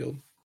Sudfeld.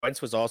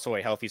 Wentz was also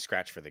a healthy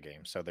scratch for the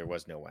game, so there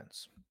was no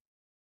Wentz.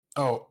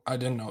 Oh, I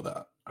didn't know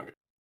that. Okay.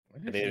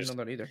 I didn't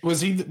know that either.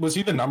 Was he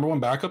the number 1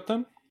 backup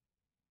then?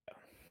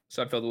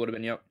 Sudfeld would have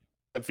been, yep.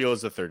 Sudfeld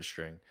is the 3rd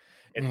string.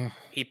 And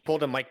he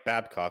pulled a Mike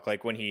Babcock,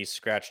 like when he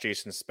scratched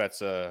Jason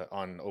Spezza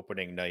on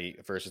opening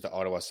night versus the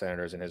Ottawa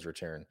Senators in his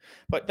return.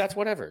 But that's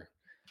whatever.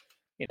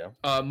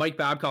 Mike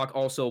Babcock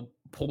also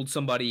pulled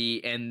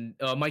somebody, and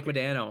Mike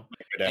Modano,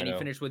 and he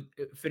finished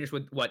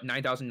with what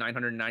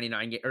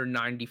 9,999 or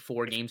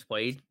 94 games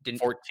played.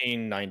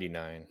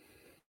 1499.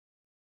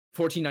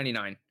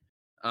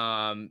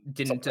 1499.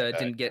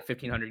 Didn't get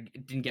 1,500.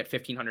 Didn't get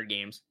 1,500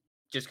 games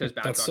just because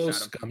Babcock. That's so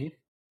scummy.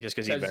 Just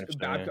because he benched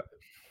Babcock.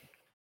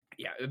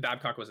 Yeah,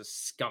 Babcock was a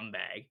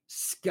scumbag.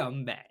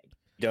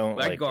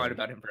 I go on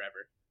about him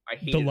forever. I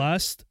hate the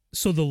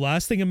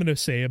last thing I'm going to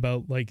say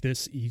about like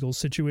this Eagles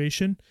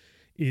situation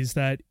is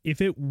that if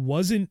it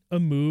wasn't a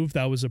move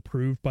that was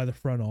approved by the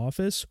front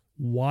office,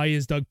 why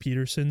is Doug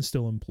Peterson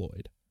still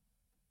employed?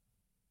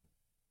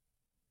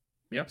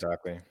 Yeah,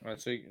 exactly.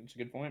 It's a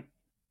good point.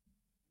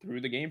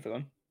 Through the game for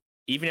them.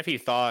 Even if he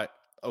thought,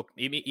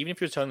 even if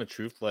he was telling the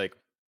truth, like,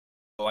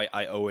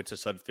 I owe it to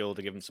Sudfeld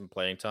to give him some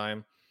playing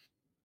time.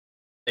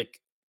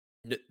 Like,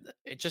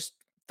 it just.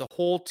 The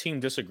whole team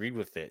disagreed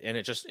with it, and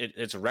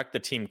it's wrecked the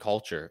team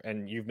culture,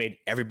 and you've made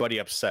everybody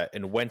upset,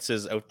 and Wentz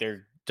is out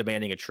there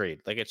demanding a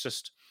trade. Like, it's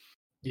just...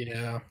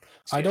 Yeah.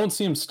 I don't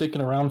see him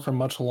sticking around for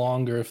much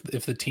longer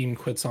if the team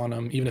quits on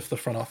him, even if the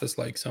front office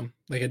likes him.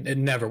 Like, it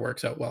never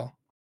works out well.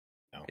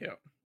 No. Yeah.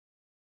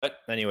 But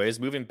anyways,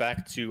 moving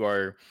back to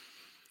our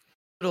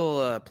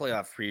little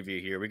playoff preview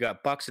here. We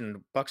got Bucks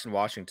and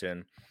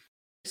Washington.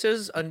 This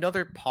is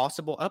another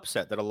possible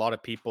upset that a lot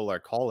of people are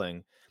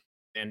calling.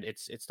 And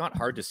it's not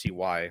hard to see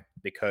why,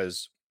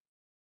 because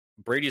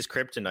Brady's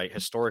kryptonite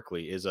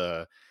historically is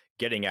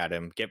getting at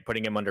him,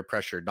 putting him under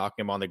pressure,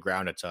 knocking him on the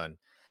ground a ton.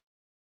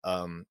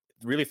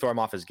 Really throw him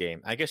off his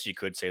game. I guess you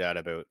could say that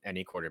about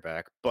any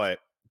quarterback, but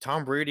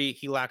Tom Brady,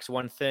 he lacks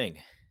one thing: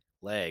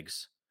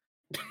 legs.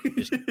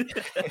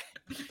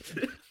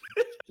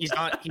 He's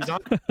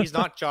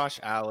not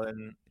Josh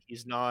Allen.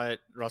 He's not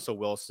Russell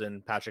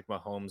Wilson, Patrick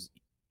Mahomes,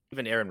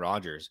 even Aaron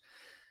Rodgers.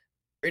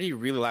 Brady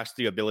really lacks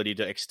the ability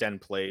to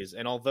extend plays.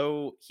 And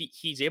although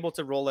he's able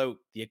to roll out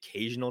the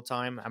occasional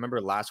time, I remember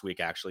last week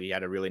actually he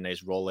had a really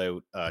nice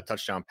rollout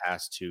touchdown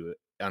pass to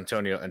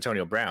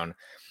Antonio Brown.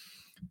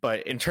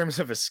 But in terms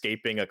of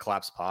escaping a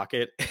collapsed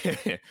pocket,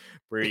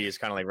 Brady is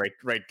kind of like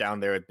right down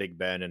there with Big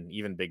Ben, and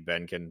even Big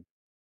Ben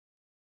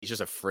he's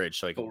just a fridge,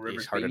 so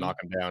it's hard to knock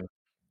him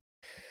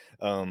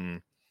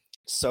down.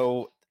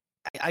 So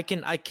I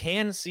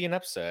can see an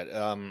upset.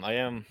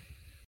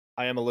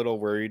 I am a little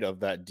worried of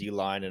that D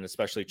line, and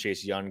especially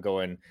Chase Young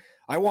going,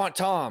 "I want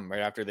Tom"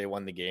 right after they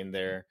won the game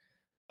there.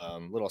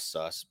 Little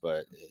sus,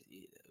 but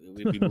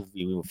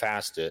we move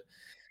past it.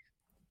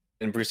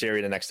 And Bruce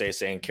Arians the next day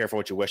saying, "Careful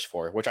what you wish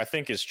for," which I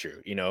think is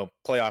true.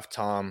 Playoff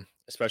Tom,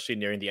 especially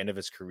nearing the end of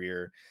his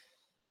career.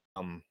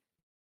 To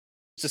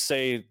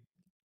say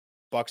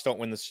Bucks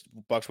win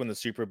the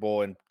Super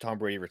Bowl and Tom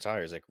Brady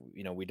retires,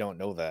 we don't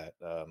know that.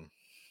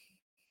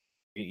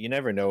 You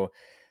never know.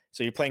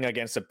 So you're playing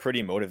against a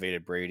pretty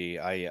motivated Brady.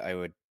 I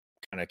would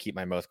kind of keep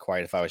my mouth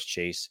quiet if I was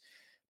Chase.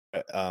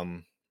 But,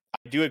 I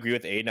do agree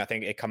with Aiden. I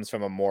think it comes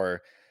from a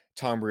more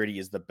Tom Brady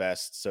is the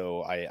best.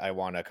 So I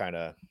want to kind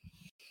of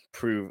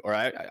prove, or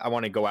I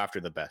want to go after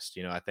the best.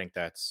 I think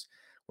that's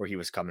where he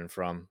was coming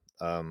from.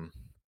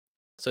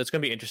 So it's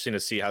going to be interesting to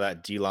see how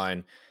that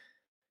D-line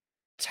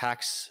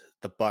attacks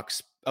the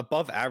Bucks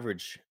above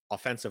average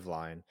offensive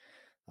line.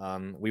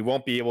 We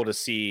won't be able to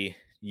see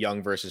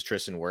Young versus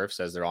Tristan Wirfs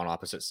as they're on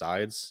opposite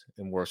sides,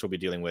 and Wirfs will be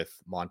dealing with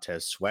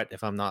Montez Sweat,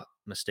 if I'm not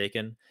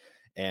mistaken,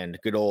 and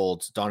good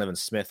old Donovan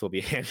Smith will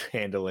be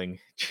handling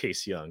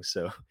Chase Young.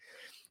 So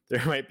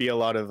there might be a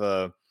lot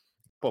of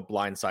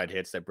blindside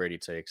hits that Brady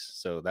takes,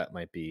 so that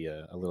might be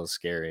a little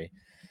scary.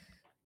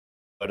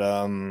 But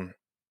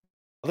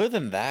other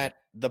than that,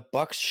 the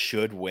Bucks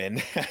should win.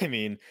 I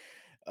mean,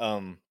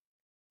 the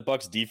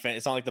Bucks defense,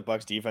 it's not like the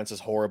Bucks defense is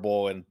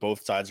horrible and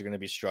both sides are going to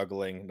be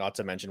struggling, not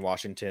to mention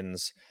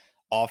Washington's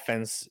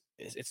offense.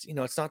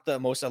 It's not the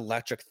most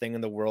electric thing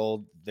in the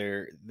world.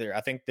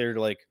 I think they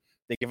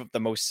give up the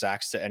most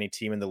sacks to any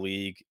team in the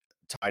league,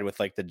 tied with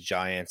like the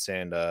Giants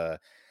and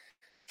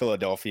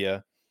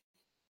Philadelphia.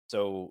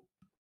 So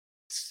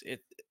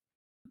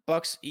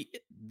Bucks,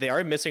 they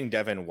are missing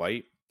Devin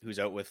White, who's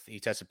out he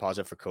tested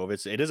positive for COVID.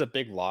 So it is a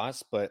big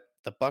loss, but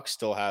the Bucks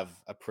still have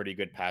a pretty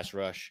good pass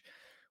rush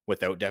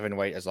without Devin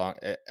White, as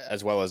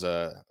well as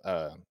a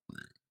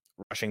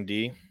rushing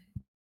D.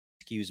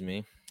 Excuse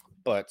me,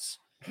 but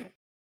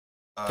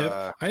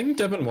I think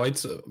Devin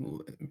White's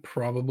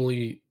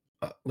probably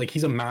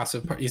he's a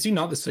massive part. Is he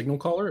not the signal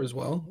caller as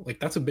well?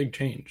 That's a big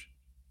change.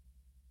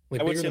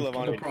 I would say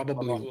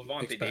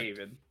Lavonte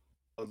David.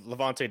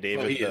 Lavonte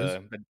David,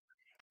 the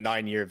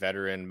 9-year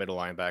veteran middle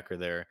linebacker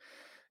there.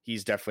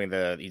 He's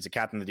definitely he's a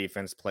captain of the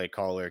defense, play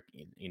caller,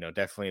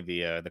 definitely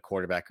the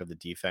quarterback of the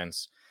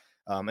defense.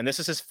 And this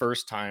is his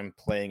first time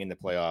playing in the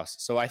playoffs.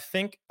 So I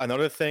think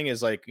another thing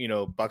is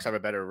Bucks have a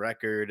better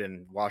record,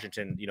 and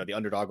Washington, the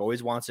underdog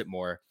always wants it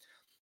more.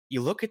 You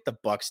look at the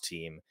Bucks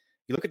team,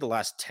 you look at the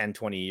last 10,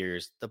 20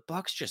 years, the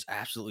Bucks just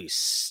absolutely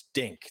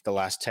stink the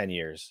last 10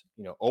 years,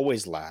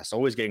 always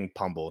getting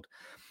pummeled.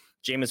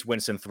 Jameis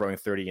Winston throwing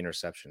 30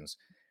 interceptions.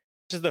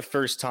 This is the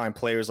first time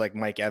players like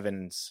Mike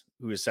Evans,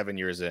 who is 7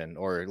 years in,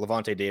 or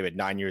Lavonte David,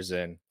 9 years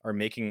in, are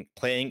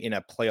playing in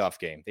a playoff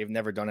game. They've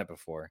never done it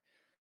before.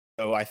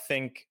 So I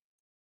think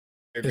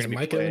is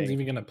Mike Evans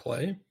even going to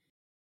play?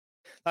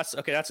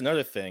 That's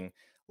another thing.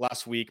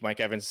 Last week, Mike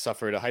Evans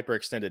suffered a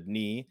hyperextended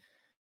knee.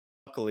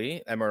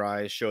 Luckily,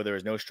 MRIs show there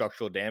was no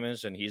structural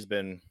damage, and he's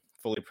been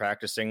fully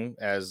practicing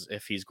as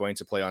if he's going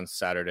to play on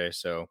Saturday.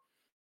 So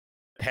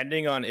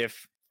depending on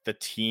if the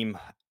team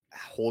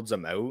holds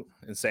him out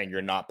and saying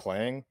you're not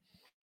playing,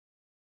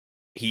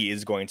 he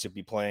is going to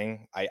be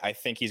playing. I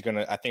think it's going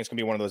to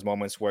be one of those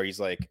moments where he's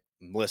like,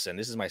 listen,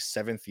 this is my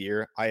 7th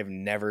year. I have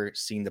never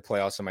seen the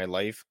playoffs in my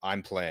life.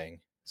 I'm playing.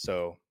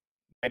 So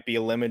might be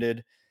a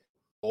limited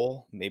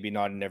goal, maybe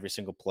not in every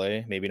single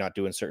play, maybe not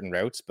doing certain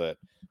routes, but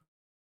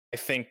I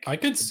think I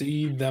could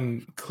see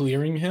them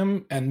clearing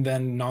him and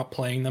then not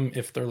playing them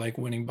if they're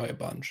winning by a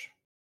bunch.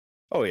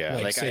 Oh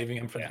yeah, saving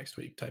him for next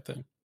week type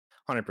thing.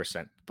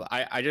 100%. But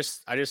I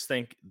just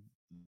think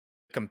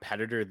the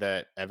competitor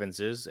that Evans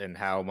is and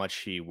how much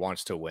he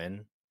wants to win,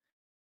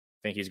 I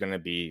think he's going to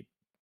be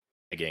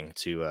begging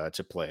to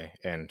play,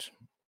 and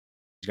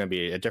he's going to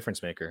be a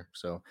difference maker.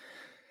 So,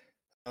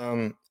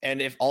 and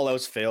if all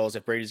else fails,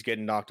 if Brady's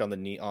getting knocked on the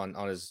knee on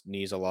his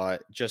knees a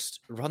lot,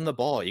 just run the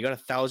ball. You got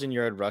a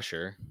 1,000-yard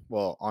rusher,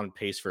 on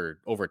pace for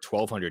over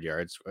 1,200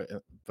 yards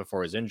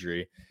before his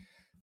injury.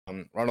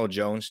 Ronald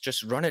Jones,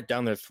 just run it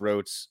down their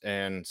throats,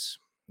 and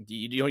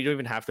you don't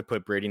even have to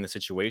put Brady in the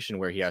situation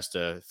where he has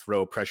to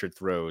throw pressured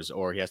throws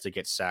or he has to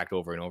get sacked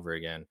over and over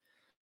again.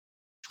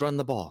 Just run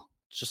the ball.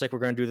 It's just like we're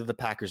going to do to the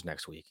Packers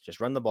next week. Just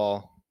run the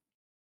ball,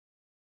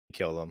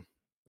 kill them.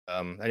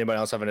 Anybody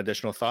else have an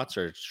additional thoughts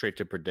or straight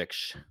to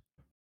prediction?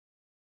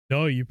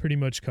 No, you pretty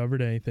much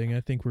covered anything.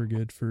 I think we're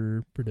good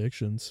for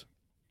predictions.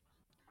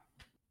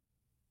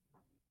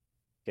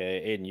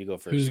 Okay, Aiden, you go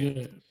first. Who's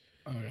gonna?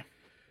 Okay.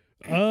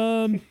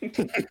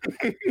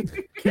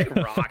 Get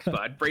rocked,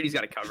 bud. Brady's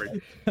got it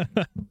covered.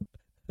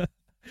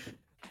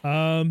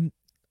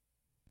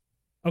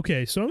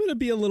 Okay, so I'm going to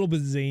be a little bit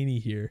zany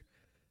here.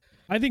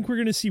 I think we're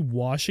going to see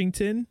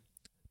Washington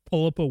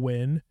pull up a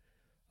win,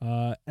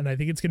 and I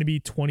think it's going to be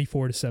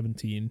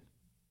 24-17.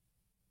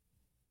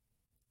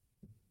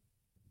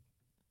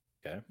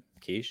 Okay,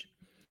 Keish.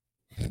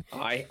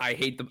 I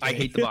hate the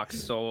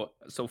Bucks. So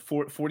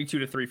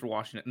 42-3 for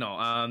Washington. No,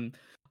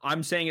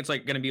 I'm saying it's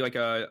like going to be like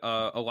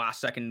a last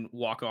second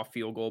walk off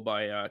field goal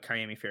by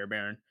Ka'imi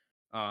Fairbairn.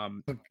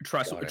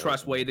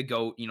 Trust Way the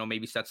GOAT.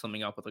 Maybe set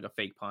something up with like a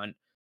fake punt.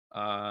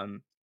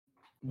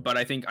 But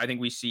I think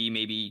we see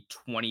maybe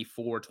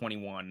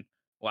 24-21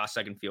 last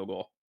second field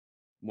goal.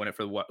 Win it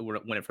for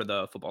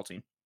the football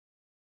team.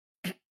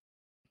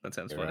 That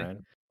sounds funny.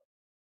 Ryan.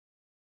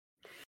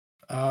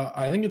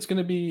 I think it's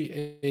going to be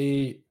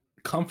a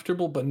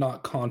comfortable but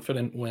not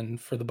confident win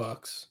for the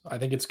Bucks. I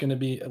think it's going to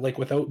be like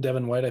without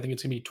Devin White. I think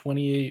it's going to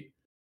be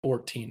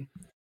 28-14.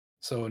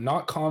 So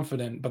not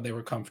confident, but they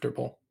were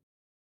comfortable.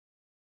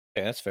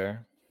 Yeah, that's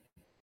fair.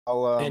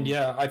 And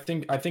yeah, I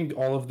think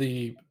all of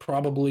the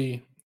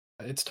probably.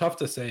 It's tough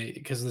to say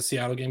because the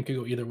Seattle game could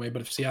go either way.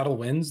 But if Seattle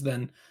wins,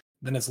 then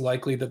it's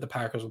likely that the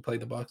Packers will play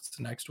the Bucks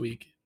next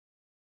week.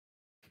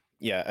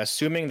 Yeah,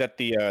 assuming that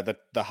the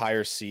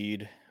higher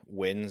seed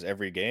wins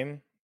every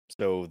game,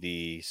 so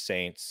the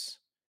Saints,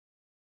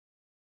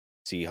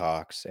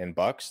 Seahawks, and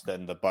Bucks,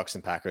 then the Bucks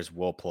and Packers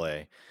will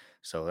play.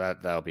 So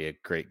that'll be a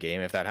great game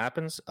if that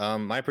happens.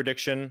 My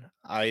prediction,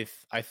 I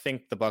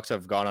think the Bucks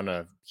have gone on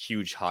a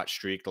huge hot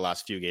streak the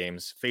last few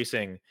games,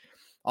 facing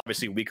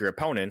obviously weaker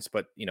opponents,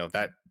 but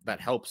that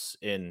helps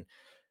in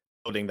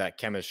building that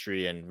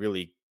chemistry and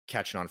really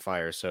catching on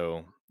fire.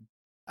 So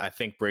I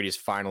think Brady's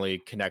finally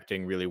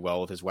connecting really well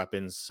with his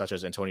weapons, such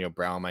as Antonio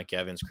Brown, Mike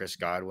Evans, Chris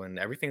Godwin.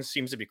 Everything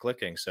seems to be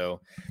clicking. So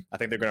I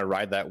think they're going to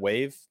ride that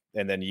wave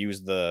and then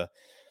use the,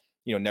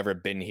 never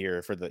been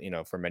here for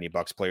the, for many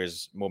Bucks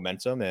players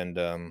momentum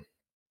and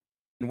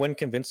win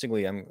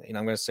convincingly. I'm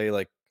going to say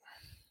like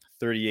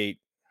 38-13.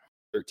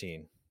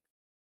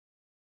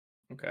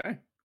 Okay.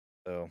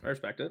 So I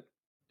respect it.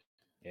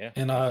 Yeah.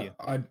 And I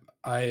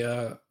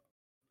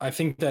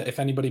think that if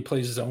anybody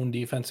plays zone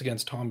defense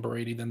against Tom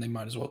Brady, then they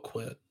might as well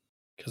quit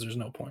because there's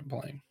no point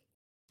playing.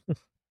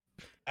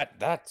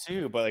 That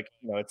too, but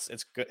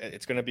it's good.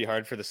 It's going to be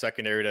hard for the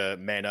secondary to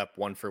man up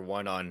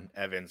 1-for-1 on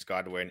Evans,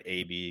 Godwin,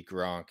 AB,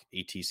 Gronk,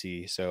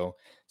 etc. So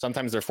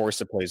sometimes they're forced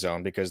to play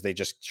zone because they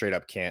just straight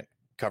up can't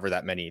cover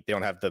that many. They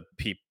don't have the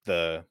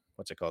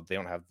what's it called? They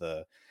don't have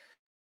the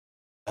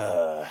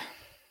I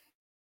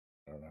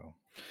don't know.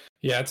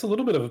 Yeah, it's a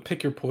little bit of a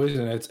pick your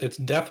poison. It's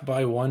death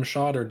by one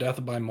shot or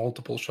death by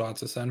multiple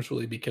shots,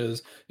 essentially,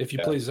 because if you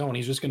play zone,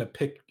 he's just going to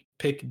pick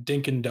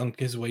dink and dunk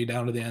his way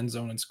down to the end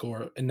zone and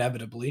score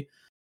inevitably.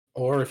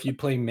 Or if you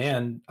play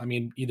man, I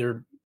mean,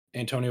 either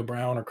Antonio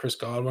Brown or Chris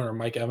Godwin or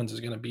Mike Evans is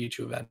going to beat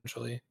you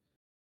eventually.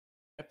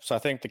 So I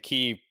think the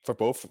key for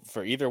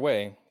either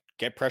way,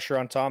 get pressure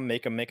on Tom,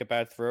 make him make a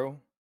bad throw,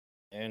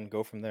 and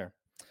go from there.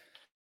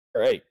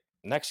 All right,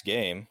 next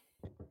game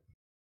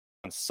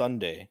on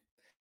Sunday.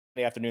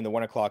 The afternoon, the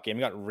 1:00 game.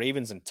 We got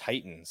Ravens and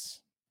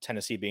Titans.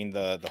 Tennessee being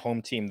the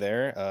home team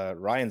there.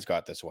 Ryan's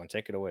got this one.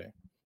 Take it away.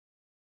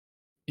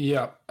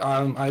 Yeah,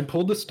 I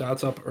pulled the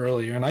stats up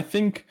earlier, and I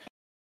think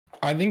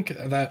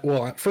that,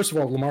 well, first of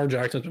all, Lamar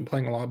Jackson's been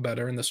playing a lot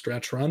better in the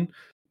stretch run,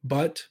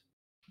 but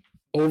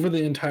over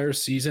the entire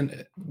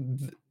season,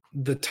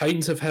 the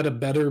Titans have had a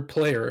better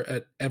player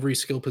at every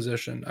skill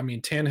position. I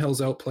mean,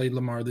 Tannehill's outplayed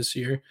Lamar this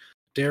year.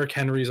 Derrick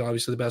Henry is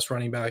obviously the best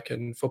running back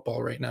in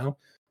football right now.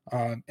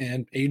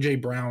 And A.J.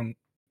 Brown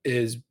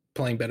is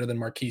playing better than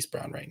Marquise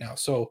Brown right now.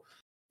 So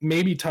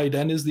maybe tight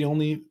end is the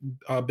only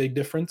big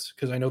difference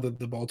because I know that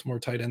the Baltimore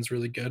tight end's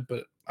really good,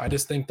 but I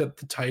just think that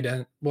the tight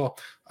end, well,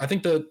 I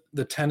think the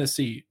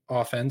Tennessee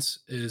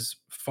offense is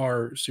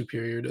far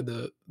superior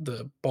to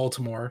the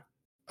Baltimore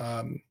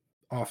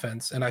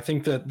offense. And I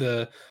think that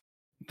the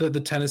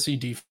Tennessee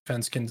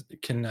defense can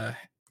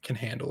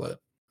handle it.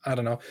 I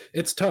don't know.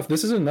 It's tough.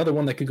 This is another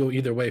one that could go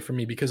either way for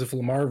me because if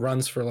Lamar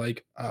runs for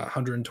like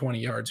 120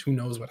 yards, who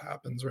knows what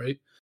happens, right?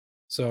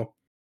 So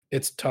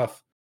it's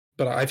tough.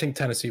 But I think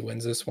Tennessee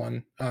wins this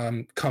one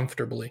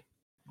comfortably.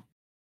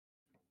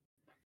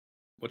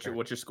 What's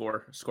your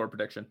score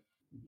prediction?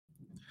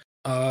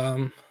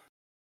 Probably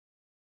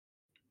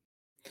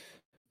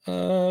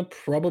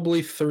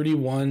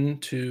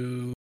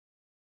 31-21.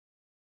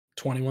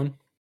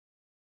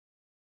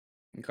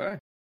 Okay.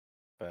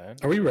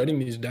 Are we writing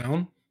these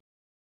down?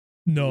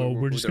 No,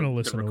 we're just going to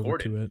listen over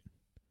to it.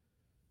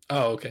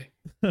 Oh, okay.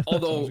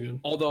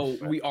 although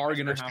we are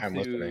going to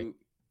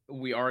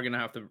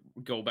have to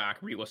go back,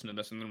 re-listen to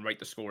this, and then write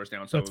the scores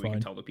down so we can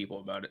tell the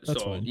people about it.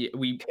 That's so fine. Yeah,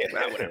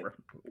 whatever.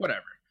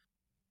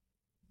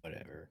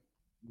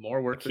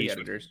 More work for the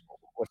editors.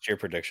 What's your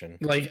prediction?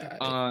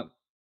 What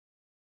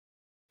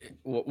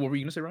were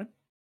you going to say, Ryan?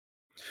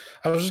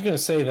 I was just going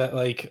to say that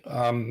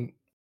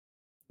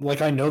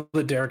I know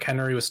that Derrick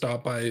Henry was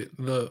stopped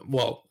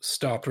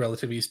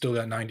relatively. He still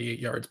got 98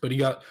 yards, but he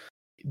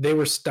they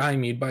were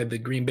stymied by the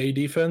Green Bay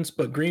defense,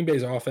 but Green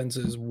Bay's offense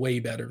is way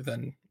better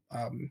than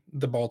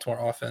the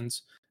Baltimore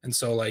offense. And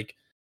so, like,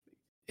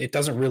 it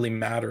doesn't really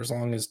matter as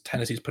long as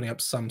Tennessee's putting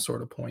up some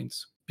sort of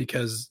points,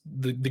 because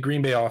the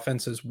Green Bay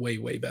offense is way,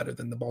 way better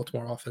than the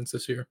Baltimore offense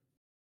this year.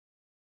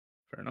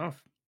 Fair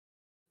enough.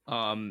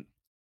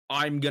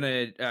 I'm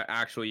gonna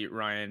actually,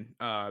 Ryan,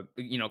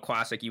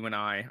 classic you and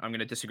I'm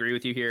gonna disagree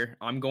with you here.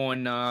 I'm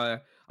going. I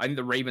think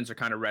the Ravens are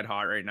kind of red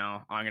hot right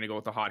now. I'm gonna go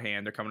with the hot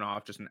hand. They're coming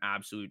off just an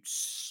absolute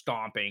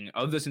stomping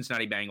of the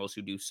Cincinnati Bengals,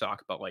 who do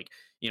suck, but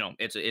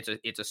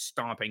it's a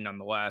stomping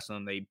nonetheless.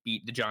 And they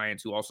beat the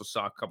Giants, who also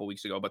suck a couple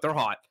weeks ago, but they're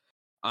hot.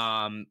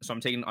 So I'm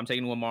taking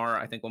Lamar.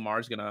 I think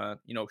Lamar's gonna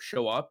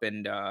show up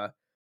and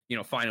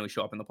finally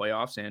show up in the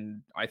playoffs.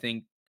 And I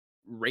think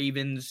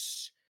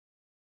Ravens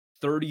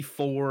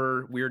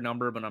 34, weird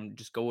number, but I'm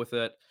just go with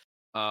it.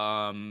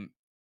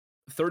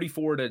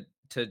 34 to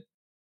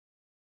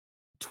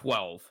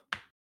 12.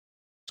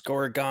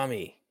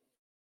 Scorigami.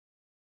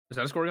 Is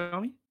that a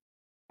scorigami?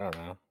 I don't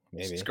know.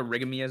 Maybe.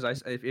 Scorigami, as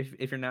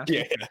if you're nasty.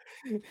 Yeah.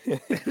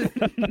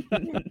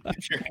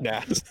 If you're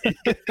nasty.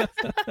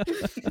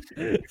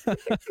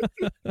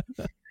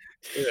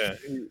 Yeah,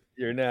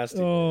 you're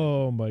nasty.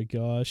 Oh my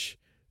gosh.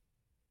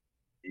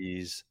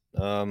 Jeez.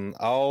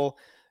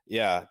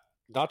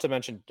 Not to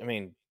mention,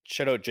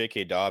 shout out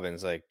J.K.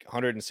 Dobbins, like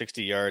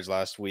 160 yards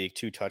last week,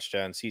 2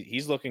 touchdowns.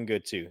 He's looking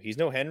good too. He's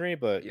no Henry,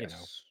 but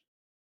yes,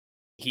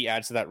 he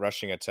adds to that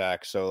rushing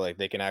attack. So like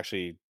they can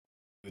actually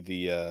do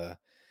the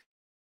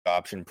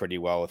option pretty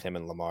well with him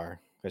and Lamar,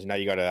 because now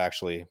you got to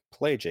actually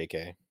play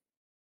J.K.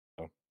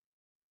 So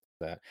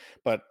that,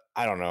 but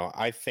I don't know.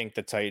 I think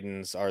the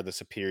Titans are the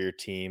superior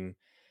team.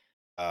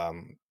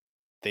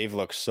 They've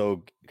looked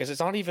so, because it's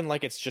not even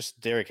like it's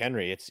just Derrick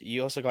Henry.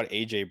 You also got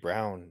AJ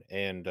Brown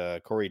and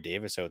Corey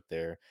Davis out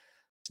there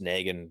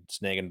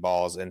snagging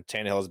balls, and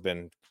Tannehill's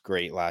been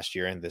great last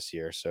year and this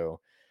year. So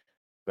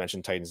I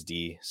mentioned Titans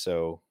D.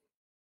 So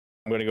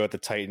I'm going to go with the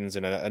Titans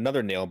and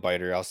another nail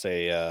biter. I'll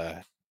say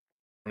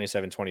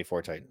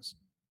 27-24 Titans.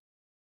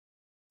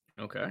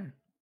 Okay.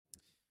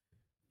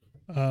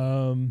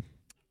 I'm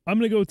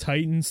going to go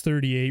Titans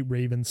 38,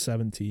 Ravens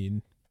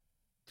 17.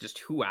 Just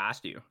who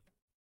asked you?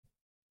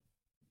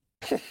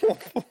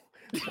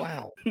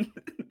 Wow.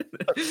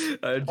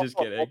 I'm just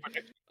kidding.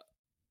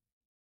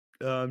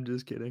 I'm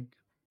just kidding.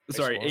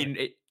 Sorry, Aiden,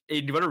 do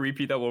you want to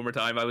repeat that one more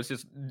time?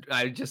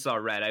 I just saw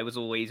red. I was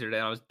lasered and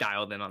I was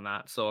dialed in on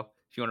that. So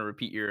if you want to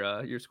repeat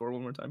your score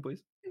one more time,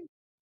 please.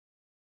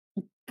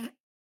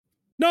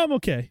 No, I'm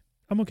okay.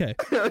 Okay,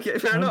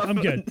 fair enough.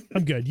 I'm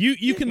good.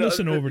 You can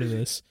listen over to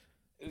this.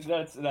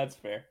 That's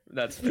fair.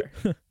 That's fair.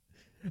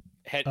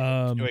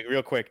 Wait,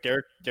 real quick.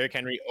 Derrick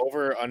Henry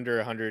over under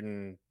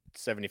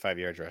 175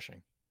 yards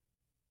rushing.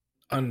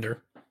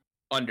 Under.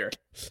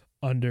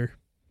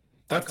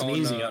 That's an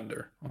easy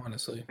under,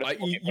 honestly.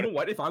 You know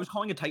what? If I was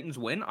calling a Titans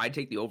win, I'd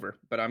take the over.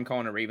 But I'm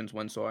calling a Ravens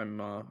win, so I'm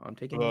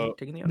taking the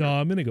under. No,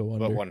 I'm gonna go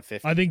under.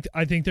 150.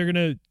 I think they're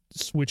gonna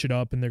switch it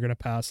up and they're gonna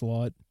pass a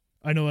lot.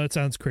 I know that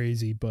sounds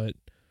crazy, but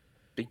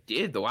they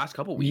did the last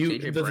couple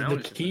weeks. AJ Brown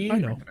the key. I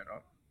know.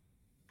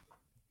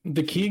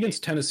 The key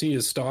against Tennessee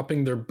is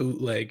stopping their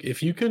bootleg.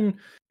 If you can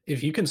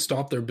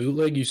stop their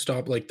bootleg, you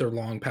stop like their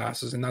long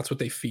passes, and that's what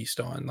they feast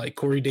on. Like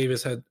Corey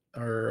Davis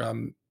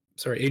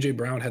AJ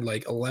Brown had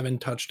like 11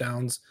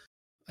 touchdowns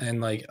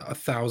and like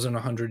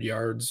 1,100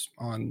 yards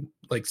on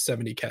like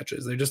 70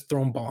 catches. They're just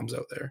throwing bombs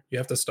out there. You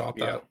have to stop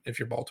that if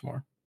you're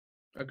Baltimore.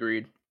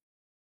 Agreed.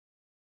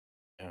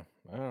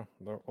 Yeah.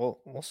 Well,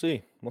 we'll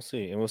see,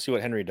 and we'll see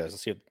what Henry does.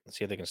 Let's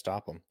see if they can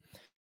stop him.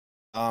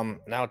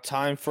 Now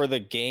time for the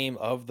game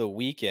of the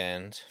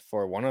weekend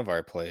for one of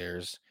our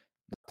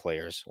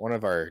one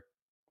of our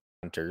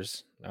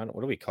punters.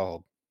 What are we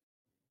called?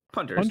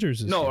 Punters.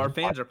 Punters. Our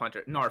fans are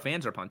punters. No, our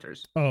fans are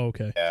punters. Oh,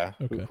 okay. Yeah.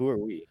 Okay. Who are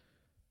we?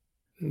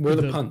 We're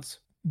the punts.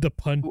 The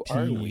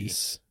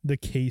punties. The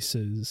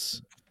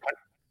cases.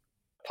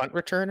 Punt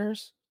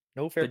returners?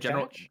 No fair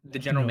catch? The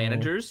general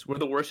managers. We're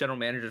the worst general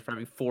managers for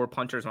having 4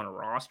 punters on a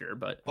roster,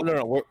 but... Oh,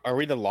 no. Are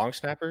we the long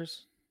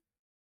snappers?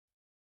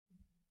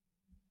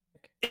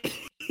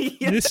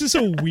 This is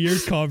a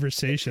weird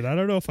conversation. I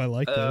don't know if I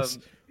like this.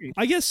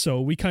 I guess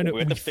so. We kind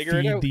of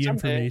feed the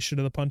information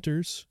to the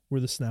punters. We're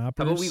the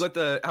snappers. How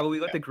about we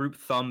let the group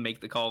thumb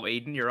make the call?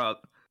 Aiden, you're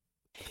up.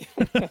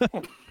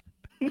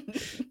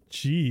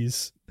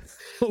 Jeez.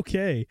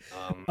 Okay.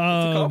 It's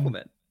a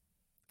compliment.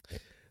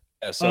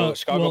 Yeah, so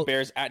Chicago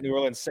Bears at New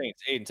Orleans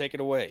Saints. Aiden, take it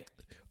away.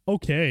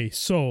 Okay,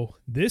 so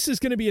this is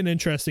going to be an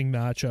interesting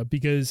matchup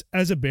because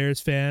as a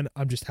Bears fan,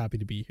 I'm just happy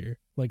to be here.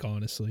 Like,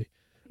 honestly.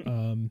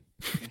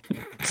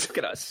 Look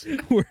at us.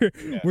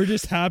 We're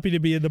just happy to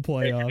be in the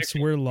playoffs.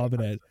 We're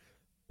loving it.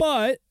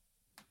 But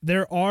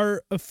there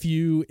are a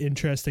few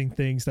interesting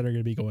things that are going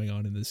to be going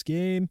on in this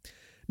game.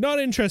 Not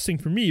interesting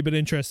for me, but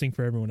interesting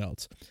for everyone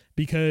else.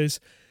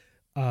 Because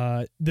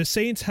the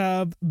Saints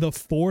have the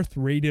 4th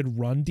rated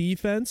run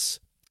defense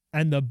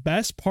And the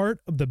best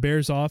part of the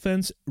Bears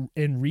offense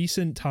in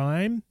recent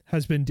time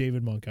has been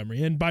David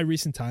Montgomery. And by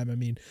recent time, I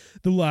mean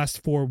the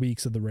last 4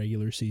 weeks of the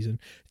regular season.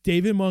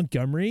 David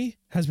Montgomery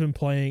has been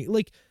playing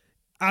like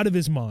out of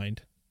his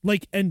mind.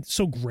 Like, and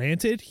so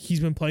granted, he's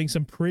been playing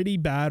some pretty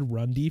bad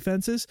run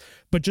defenses,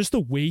 but just the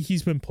way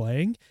he's been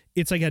playing,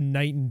 it's like a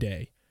night and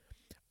day.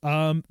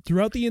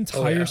 Throughout the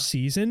entire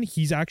season,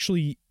 he's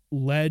actually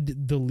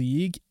led the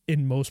league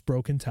in most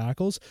broken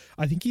tackles.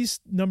 I think he's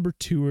number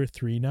 2 or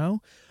 3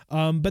 now.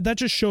 But that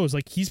just shows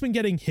like he's been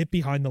getting hit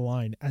behind the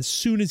line as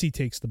soon as he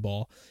takes the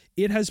ball.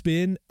 It has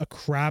been a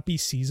crappy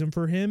season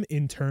for him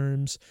in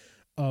terms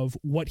of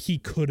what he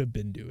could have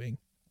been doing.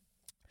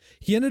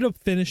 He ended up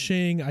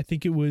finishing, I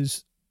think it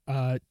was,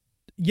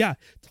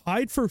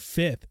 tied for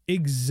 5th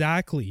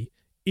exactly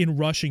in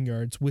rushing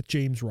yards with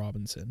James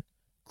Robinson.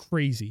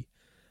 Crazy.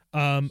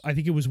 I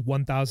think it was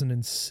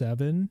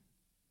 1,007.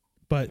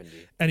 But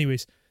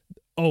anyways,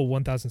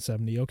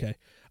 1,070. Okay.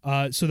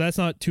 So that's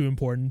not too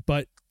important,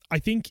 but I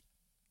think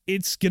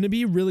it's going to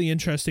be really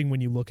interesting when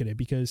you look at it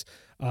because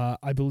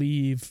I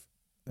believe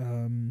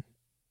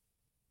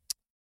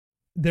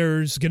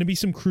there's going to be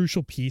some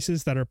crucial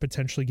pieces that are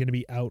potentially going to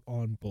be out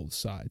on both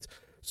sides.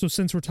 So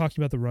since we're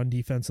talking about the run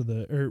offense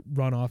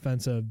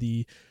of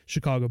the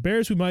Chicago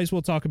Bears, we might as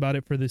well talk about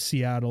it for the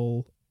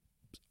Seattle.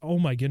 Oh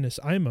my goodness,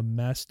 I am a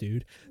mess,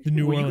 dude. The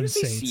New Orleans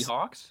Saints.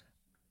 Seahawks?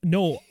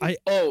 No, I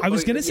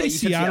was gonna say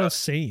Seattle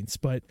Saints,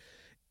 but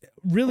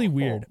really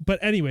weird. But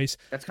anyways,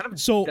 that's kind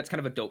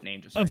of a dope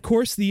name. Of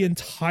course, the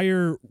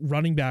entire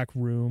running back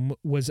room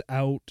was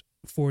out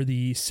for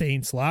the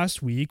Saints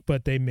last week,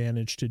 but they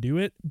managed to do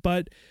it.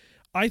 But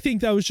I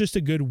think that was just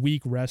a good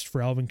week rest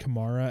for Alvin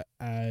Kamara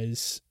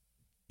as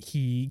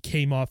he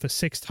came off a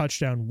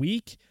 6-touchdown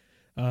week.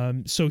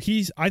 So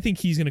I think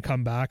he's going to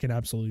come back and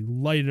absolutely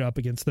light it up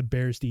against the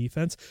Bears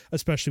defense,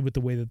 especially with the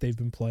way that they've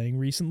been playing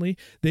recently.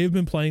 They've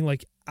been playing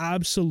like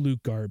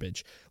absolute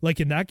garbage.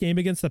 Like in that game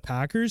against the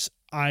Packers,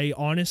 I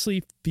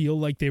honestly feel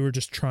like they were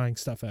just trying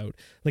stuff out.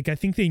 Like I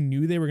think they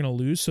knew they were going to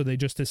lose, so they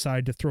just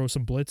decided to throw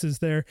some blitzes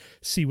there,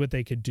 see what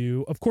they could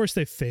do. Of course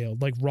they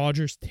failed. Like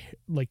Rodgers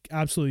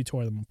absolutely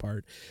tore them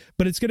apart.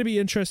 But it's going to be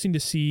interesting to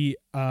see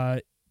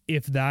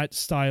if that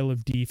style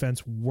of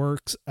defense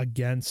works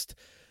against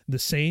the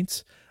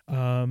Saints.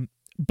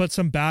 But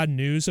some bad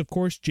news, of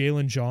course,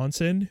 Jalen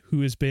Johnson,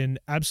 who has been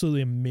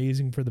absolutely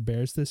amazing for the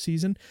Bears this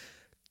season,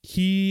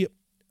 he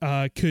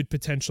could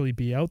potentially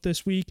be out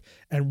this week.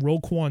 And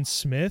Roquan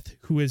Smith,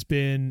 who has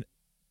been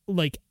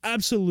like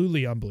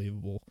absolutely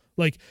unbelievable.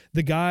 Like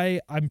the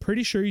guy, I'm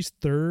pretty sure he's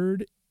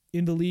 3rd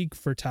in the league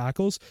for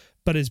tackles,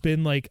 but has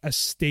been like a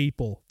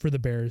staple for the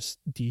Bears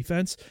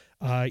defense.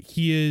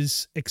 He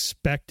is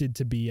expected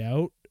to be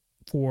out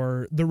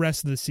for the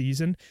rest of the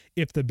season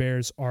if the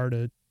Bears are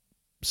to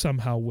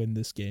somehow win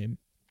this game.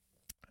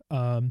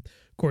 Of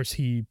course,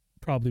 he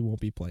probably won't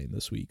be playing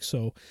this week,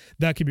 so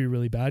that could be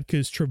really bad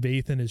because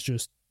Trevathan is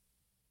just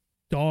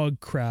dog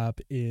crap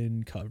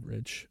in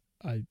coverage.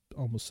 I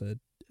almost said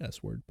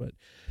S word, but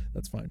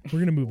that's fine. We're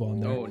gonna move on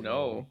there. Oh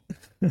no.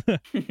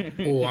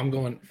 I'm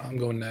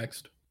going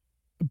next.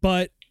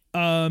 But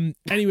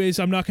anyways,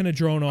 I'm not gonna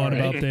drone on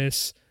about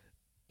this.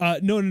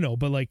 No,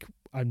 but like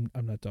I'm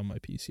not done my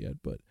piece yet,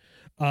 but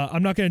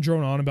I'm not going to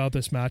drone on about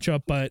this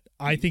matchup, but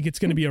I think it's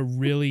going to be a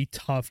really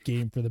tough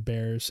game for the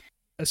Bears,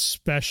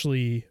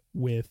 especially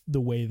with the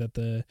way that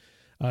the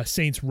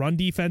Saints run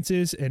defense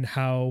is and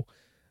how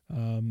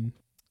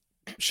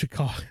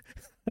Chicago's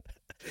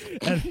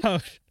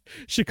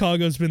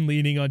been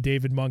leaning on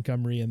David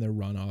Montgomery and their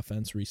run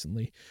offense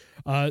recently.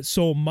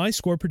 So my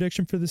score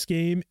prediction for this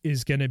game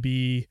is going to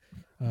be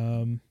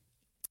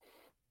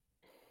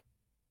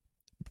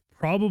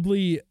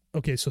probably,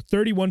 okay, so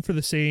 31 for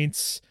the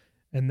Saints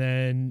and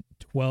then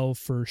 12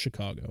 for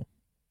Chicago.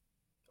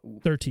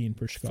 13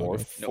 for Chicago.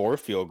 Four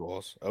field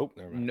goals. Oh,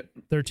 never mind.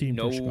 13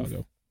 for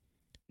Chicago.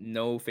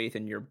 No faith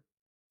in your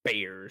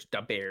Bears.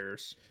 The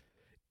Bears.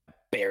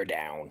 Bear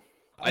down.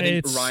 I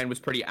think Ryan was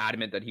pretty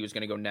adamant that he was going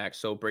to go next.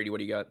 So, Brady, what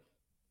do you got?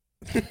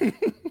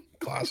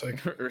 Classic.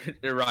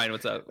 Ryan,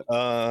 what's up?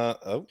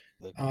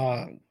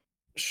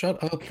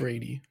 Shut up,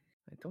 Brady.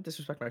 Don't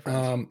disrespect my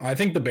friends. I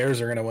think the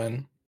Bears are going to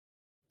win,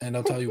 and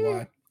I'll tell you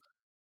why.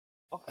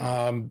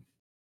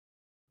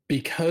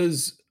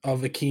 Because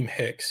of Akeem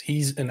Hicks.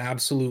 He's an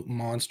absolute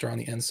monster on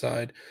the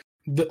inside.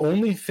 The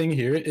only thing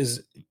here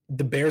is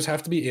the Bears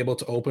have to be able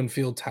to open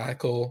field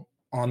tackle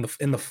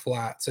in the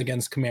flats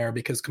against Kamara,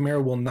 because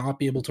Kamara will not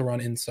be able to run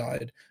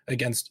inside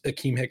against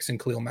Akeem Hicks and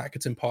Khalil Mack.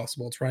 It's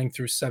impossible. It's running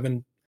through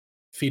 7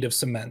 feet of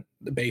cement,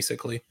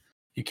 basically.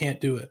 You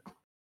can't do it.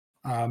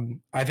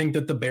 I think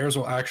that the Bears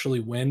will actually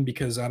win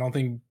because I don't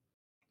think,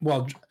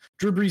 well,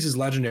 Drew Brees is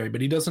legendary, but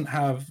he doesn't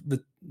have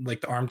the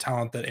arm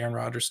talent that Aaron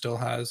Rodgers still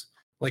has.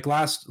 Like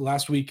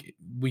last week,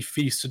 we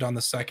feasted on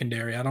the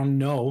secondary. I don't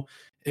know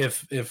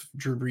if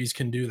Drew Brees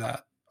can do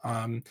that.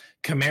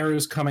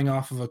 Kamara's coming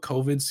off of a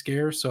COVID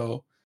scare,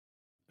 so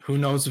who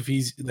knows if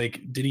he's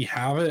did he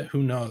have it?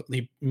 Who knows?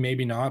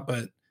 Maybe not,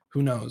 but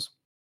who knows?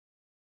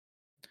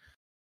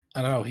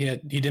 I don't know.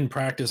 He didn't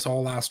practice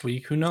all last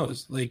week. Who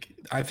knows? Like,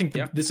 I think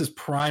this is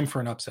prime for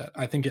an upset.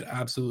 I think it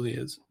absolutely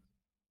is.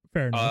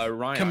 Fair enough.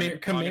 Ryan,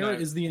 Kamara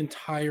is the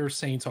entire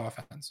Saints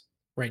offense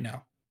right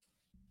now.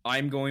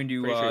 I'm going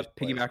to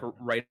piggyback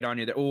right on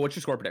you there. Oh, what's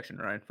your score prediction,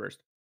 Ryan?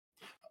 First.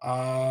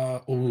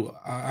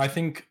 I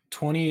think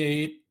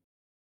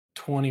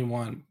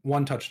 28-21,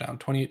 one touchdown,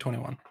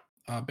 28-21,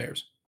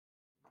 Bears.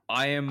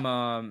 I'm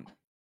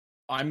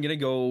gonna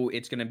go.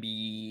 It's gonna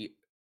be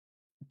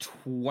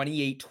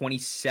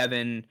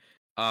 28-27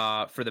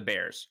 for the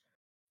Bears.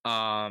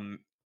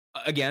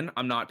 Again,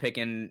 I'm not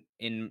picking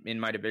in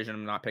my division.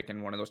 I'm not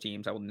picking one of those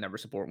teams. I will never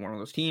support one of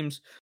those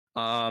teams.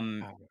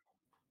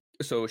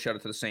 So shout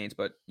out to the Saints,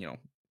 but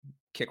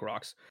kick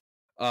rocks.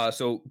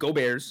 So go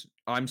Bears.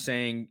 I'm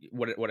saying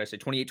what I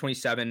said,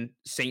 28-27.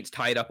 Saints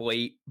tied up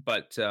late,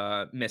 but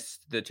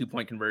missed the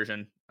 2-point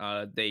conversion.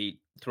 They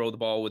throw the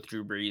ball with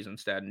Drew Brees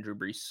instead, and Drew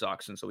Brees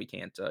sucks, and so we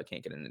can't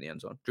get into the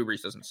end zone. Drew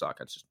Brees doesn't suck.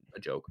 That's just a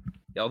joke.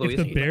 Yeah, although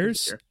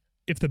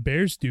if the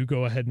Bears do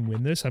go ahead and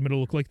win this, I'm going to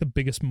look like the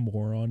biggest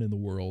moron in the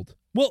world.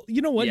 Well,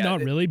 you know what?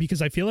 Not really,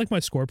 because I feel like my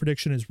score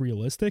prediction is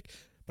realistic,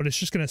 but it's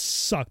just going to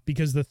suck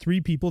because the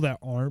 3 people that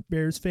aren't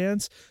Bears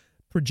fans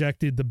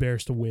projected the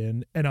Bears to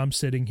win, and I'm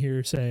sitting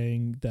here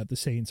saying that the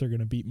Saints are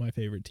going to beat my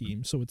favorite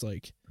team. So it's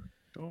like,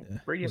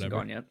 Brady hasn't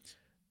gone yet.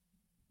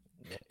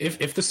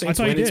 If the Saints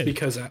win, it's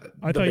because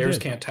the Bears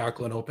can't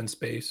tackle an open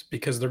space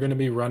because they're going to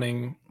be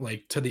running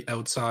like to the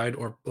outside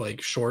or like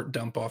short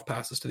dump off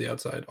passes to the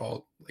outside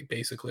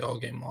basically all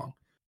game long.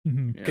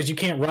 Because you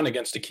can't run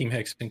against Akeem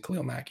Hicks and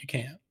Khalil Mack. You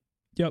can't.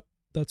 Yep,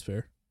 that's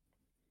fair.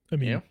 I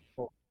mean,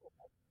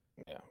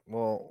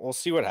 Well, we'll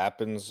see what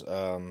happens.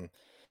 I'm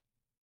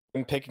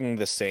picking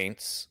the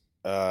Saints.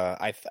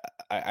 I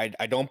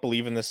don't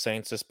believe in the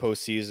Saints this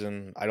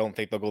postseason. I don't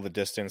think they'll go the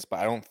distance, but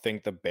I don't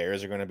think the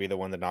Bears are going to be the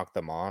one to knock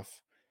them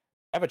off.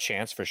 I have a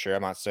chance for sure.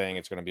 I'm not saying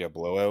it's going to be a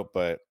blowout,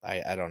 but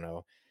I don't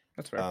know.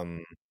 That's fair.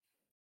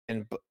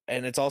 And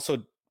it's also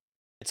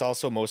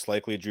most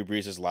likely Drew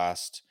Brees'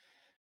 last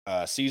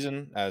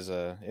season as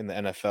in the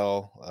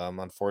NFL.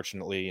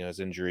 Unfortunately, his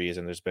injuries,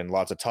 and there's been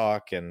lots of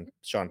talk, and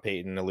Sean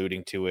Payton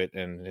alluding to it,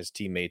 and his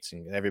teammates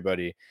and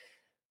everybody.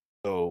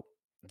 So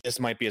this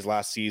might be his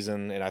last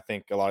season, and I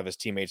think a lot of his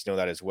teammates know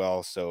that as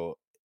well. So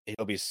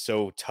it'll be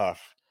so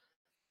tough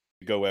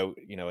to go out,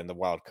 in the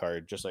wild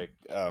card, just like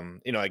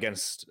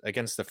against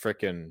the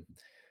frickin'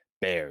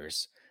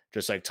 Bears,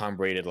 just like Tom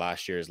Brady did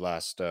last year's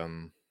last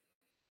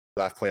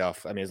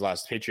playoff. I mean, his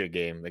last Patriot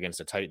game against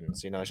the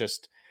Titans. It's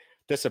just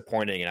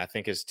disappointing, and I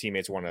think his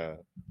teammates want to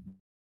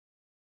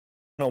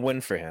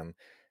win for him,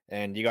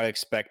 and you got to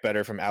expect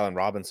better from Allen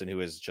Robinson,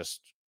 who is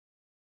just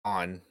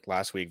on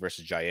last week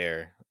versus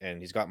Jair, and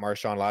he's got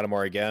Marshawn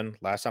Lattimore again.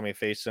 Last time we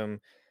faced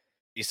him,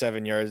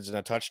 87 yards and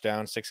a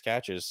touchdown, 6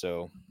 catches.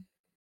 So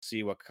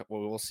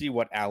we'll see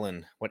what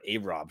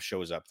A-Rob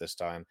shows up this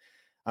time.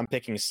 I'm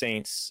picking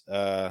Saints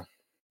 31-17.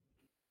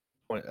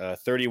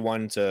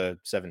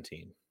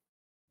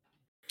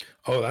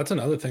 Oh, that's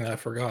another thing that I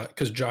forgot,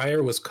 because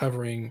Jair was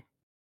covering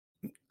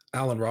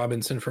Allen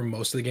Robinson for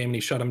most of the game, and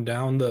he shut him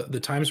down. The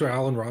times where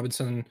Allen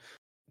Robinson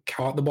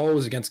caught the ball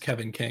was against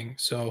Kevin King.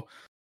 So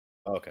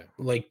okay,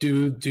 like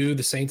do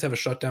the Saints have a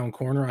shutdown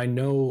corner? I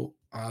know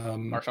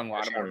Marshawn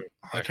Lattimore.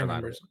 I can't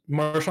remember.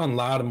 Marshawn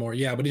Lattimore,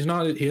 yeah, but he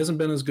hasn't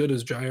been as good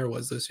as Jair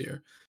was this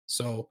year.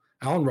 So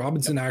Allen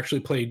Robinson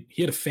actually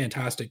he had a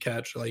fantastic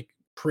catch, like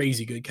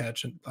crazy good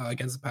catch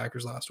against the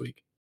Packers last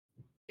week.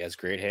 He has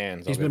great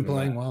hands. He's been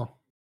playing well.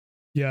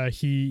 Yeah,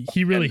 he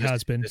really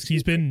has been.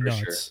 He's been nuts.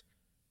 Sure.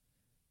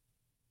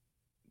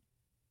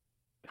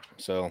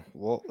 So,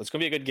 it's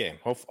gonna be a good game.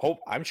 Hope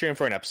I'm cheering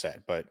for an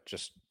upset, but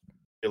just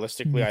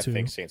realistically, I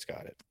think Saints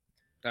got it.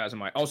 As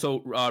am I.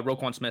 Also,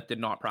 Roquan Smith did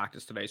not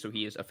practice today, so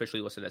he is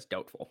officially listed as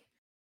doubtful.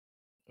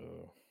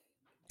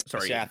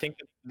 Sorry. Yeah,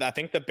 I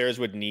think the Bears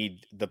would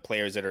need the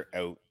players that are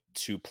out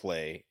to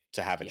play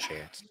to have a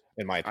chance.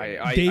 In my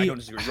opinion, I don't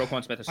disagree.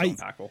 Roquan Smith is so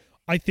impactful.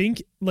 I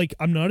think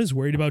I'm not as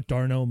worried about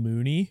Darnell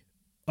Mooney.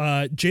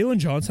 Jalen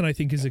Johnson, I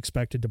think, is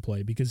expected to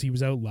play because he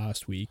was out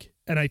last week,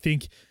 and I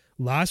think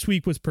last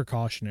week was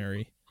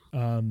precautionary.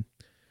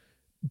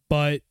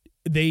 But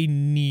they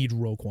need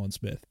Roquan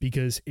Smith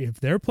because if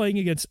they're playing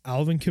against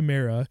Alvin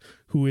Kamara,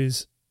 who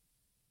is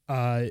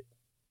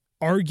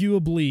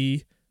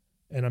arguably,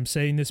 and I'm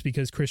saying this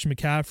because Christian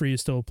McCaffrey is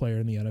still a player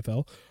in the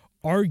NFL,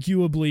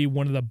 arguably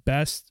one of the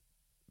best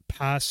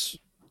pass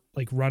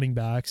running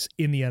backs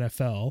in the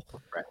NFL.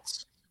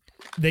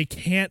 They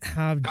can't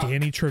have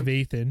Danny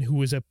Trevathan,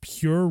 who is a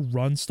pure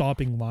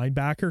run-stopping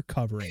linebacker,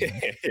 covering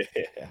him.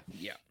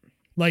 Yeah.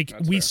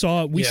 We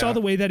saw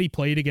the way that he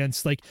played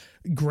against,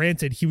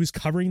 granted, he was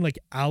covering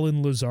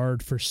Alan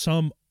Lazard for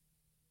some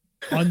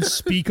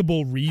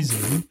unspeakable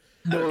reason.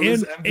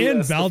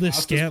 and Valdez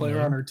Scantling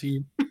on our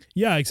team.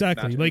 Yeah,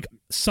 exactly.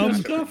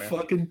 Some got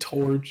fucking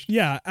torched.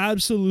 Yeah,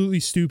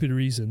 absolutely stupid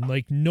reason.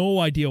 No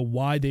idea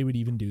why they would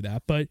even do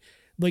that. But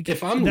Like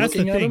if I'm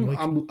looking at him, like,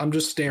 I'm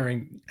just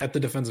staring at the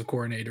defensive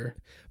coordinator.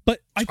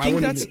 But I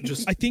think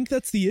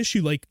that's the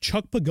issue. Like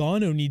Chuck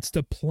Pagano needs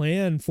to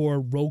plan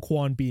for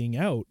Roquan being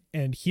out,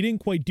 and he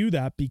didn't quite do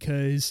that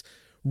because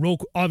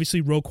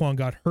obviously Roquan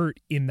got hurt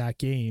in that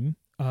game.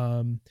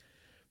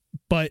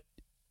 But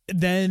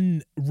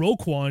then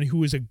Roquan,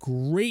 who is a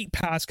great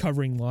pass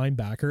covering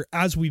linebacker,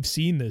 as we've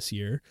seen this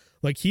year,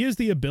 like he has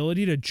the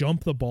ability to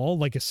jump the ball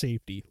like a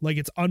safety. Like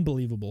it's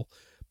unbelievable.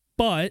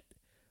 But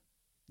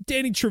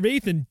Danny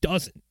Trevathan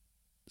doesn't.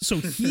 So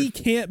he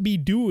can't be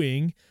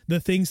doing the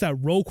things that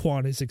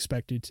Roquan is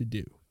expected to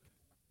do.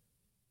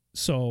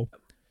 So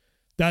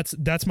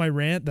that's my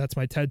rant. That's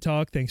my TED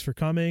Talk. Thanks for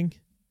coming.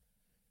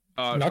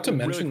 Not to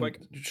mention,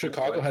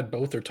 Chicago had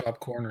both their top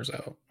corners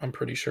out, I'm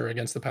pretty sure,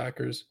 against the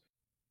Packers.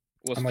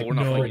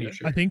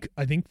 I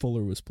think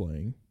Fuller was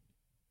playing,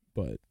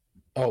 but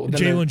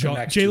Jalen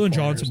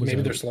Johnson was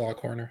maybe out. their slot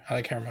corner.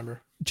 I can't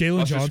remember.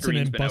 Jalen Johnson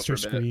and Buster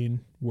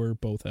Screen were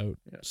both out.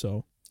 Yeah.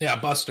 So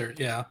Buster.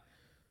 Yeah.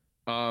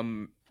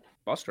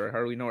 Buster, how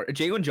do we know?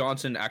 Jalen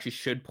Johnson actually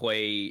should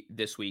play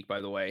this week,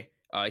 by the way.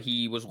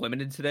 He was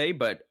limited today,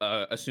 but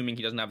assuming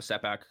he doesn't have a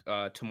setback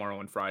tomorrow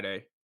and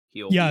Friday,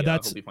 he'll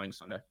be playing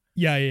Sunday.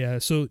 Yeah.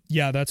 So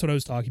that's what I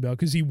was talking about,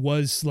 because he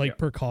was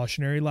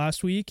precautionary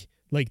last week.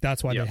 Like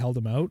that's why they held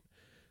him out.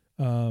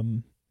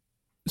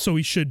 So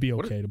he should be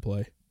okay to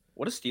play.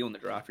 What a steal in the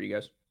draft for you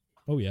guys.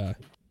 Oh yeah.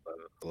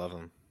 Love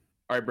him.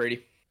 All right,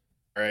 Brady.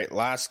 All right,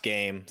 last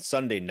game,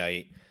 Sunday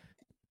night.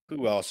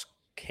 Who else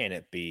can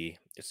it be?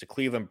 It's the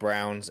Cleveland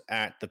Browns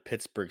at the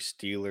Pittsburgh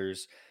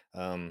Steelers.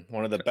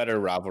 One of the better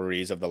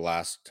rivalries of the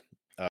last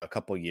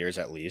couple years,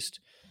 at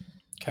least.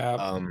 Cap.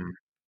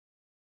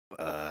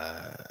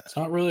 It's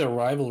not really a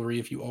rivalry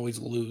if you always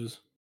lose.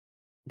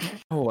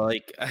 Oh,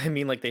 they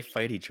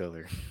fight each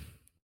other.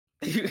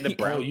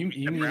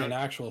 You mean an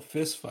actual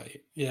fist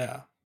fight?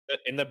 Yeah.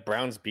 And the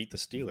Browns beat the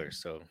Steelers,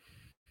 so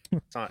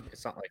it's not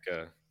like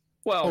a.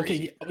 Well,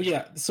 okay,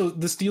 yeah. So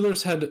the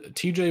Steelers had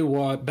T.J.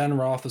 Watt, Ben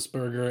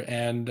Roethlisberger,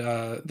 and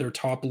their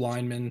top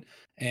linemen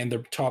and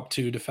their top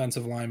two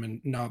defensive linemen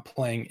not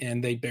playing,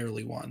 and they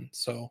barely won.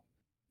 So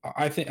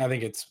I think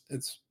this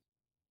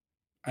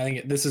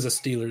is a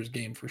Steelers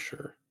game for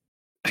sure.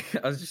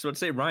 I was just about to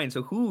say, Ryan.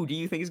 So who do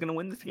you think is going to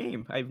win this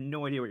game? I have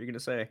no idea what you're going to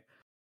say.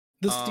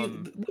 The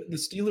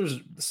Steelers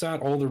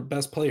sat all their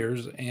best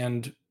players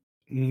and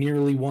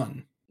nearly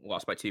won.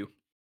 Lost by 2.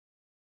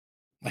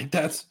 Like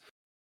that's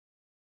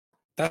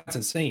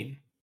insane.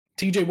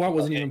 TJ Watt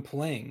wasn't even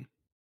playing.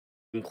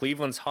 When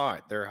Cleveland's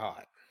hot, they're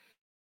hot.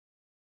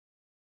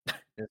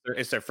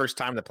 It's their first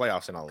time in the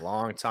playoffs in a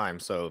long time.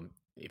 So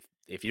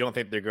if you don't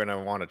think they're going to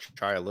want to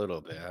try a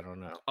little bit, I don't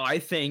know. I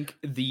think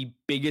the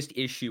biggest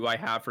issue I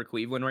have for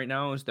Cleveland right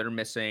now is they're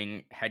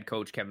missing head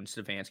coach Kevin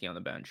Stefanski on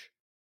the bench.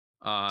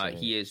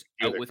 He is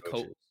out with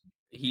coach.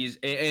 He's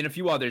and a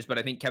few others, but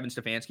I think Kevin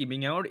Stefanski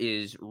being out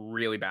is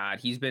really bad.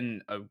 He's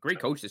been a great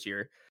coach this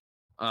year.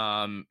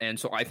 And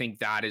so I think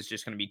that is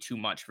just going to be too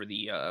much for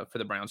the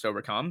Browns to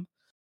overcome.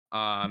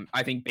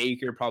 I think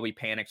Baker probably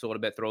panics a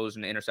little bit, throws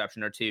an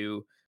interception or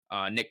two.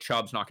 Nick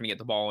Chubb's not going to get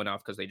the ball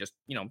enough because they just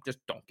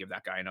don't give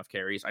that guy enough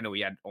carries. I know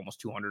he had almost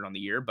 200 on the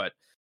year, but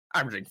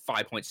averaging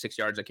 5.6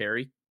 yards a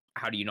carry.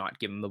 How do you not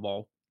give him the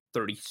ball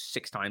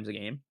 36 times a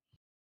game?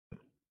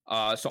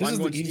 So this I'm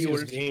going the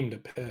easiest Steelers. Game to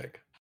pick.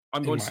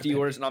 I'm going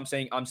Steelers, and I'm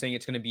saying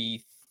it's going to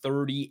be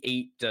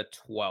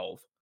 38-12.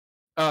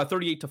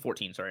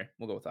 38-14. Sorry,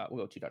 we'll go with that.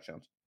 We'll go 2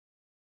 touchdowns.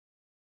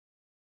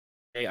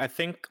 Hey, I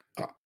think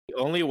the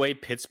only way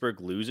Pittsburgh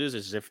loses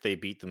is if they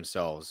beat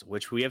themselves,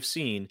 which we have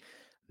seen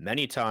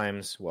many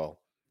times. Well,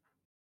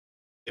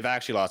 they've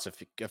actually lost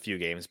a few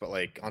games, but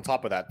on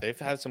top of that, they've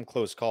had some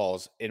close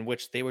calls in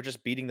which they were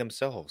just beating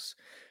themselves.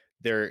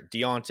 They're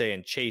Deontay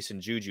and Chase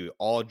and Juju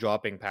all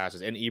dropping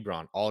passes, and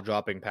Ebron all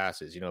dropping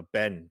passes.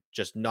 Ben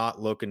just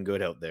not looking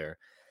good out there.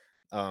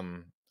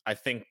 I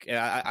think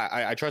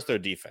I trust their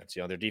defense.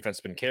 Their defense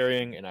has been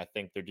carrying, and I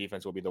think their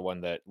defense will be the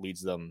one that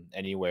leads them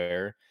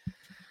anywhere.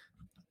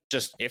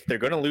 Just if they're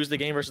going to lose the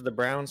game versus the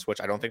Browns,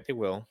 which I don't think they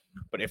will,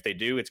 but if they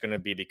do, it's going to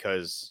be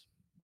because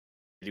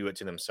they do it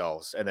to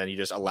themselves, and then you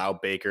just allow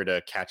Baker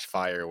to catch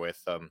fire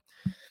with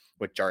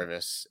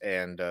Jarvis,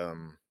 and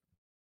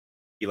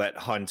you let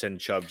Hunt and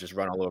Chubb just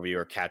run all over you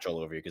or catch all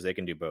over you because they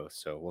can do both.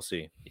 So we'll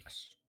see.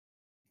 Yes.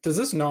 Does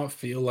this not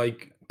feel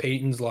like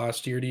Peyton's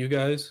last year to you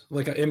guys?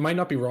 It might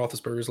not be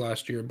Roethlisberger's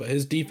last year, but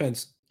his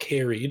defense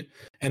carried,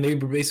 and they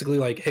were basically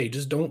like, hey,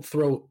 just don't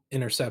throw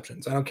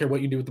interceptions. I don't care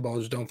what you do with the ball,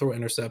 just don't throw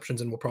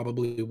interceptions, and we'll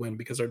probably win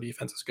because our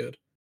defense is good.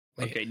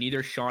 Okay,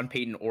 neither Sean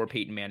Payton or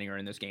Peyton Manning are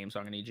in this game, so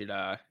I'm going to need you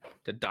to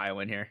dial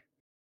in here.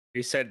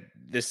 He said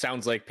this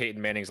sounds like Peyton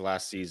Manning's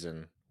last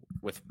season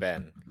with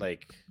Ben,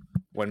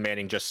 when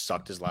Manning just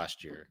sucked his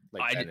last year,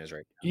 Ben is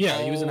right now.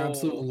 Yeah, he was an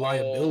absolute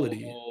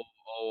liability.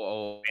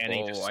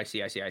 I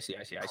see.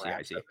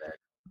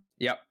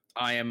 Yep,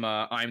 I'm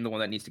the one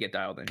that needs to get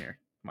dialed in here.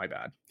 My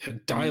bad.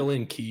 Dial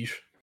in, Keish.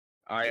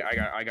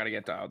 I got to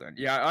get dialed in.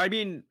 Yeah, I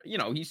mean,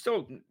 he's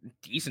still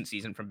decent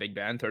season from Big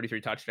Ben.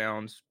 33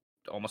 touchdowns,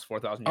 almost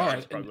 4,000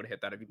 yards. Probably would have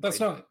hit that if you.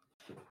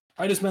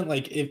 I just meant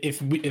like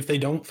if they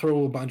don't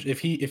throw a bunch, if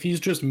he's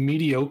just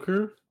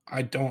mediocre,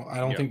 I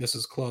don't think this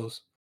is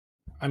close.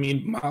 I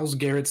mean, Myles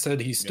Garrett said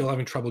he's still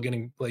having trouble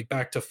getting like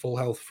back to full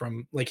health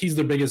from like he's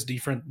the biggest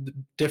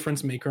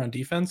difference maker on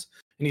defense,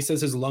 and he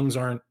says his lungs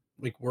aren't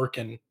like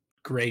working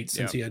great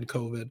since he had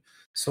COVID.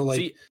 So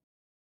like,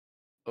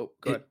 go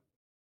ahead.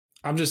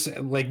 I'm just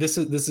like this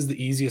is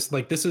the easiest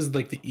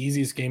the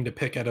easiest game to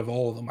pick out of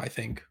all of them. I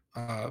think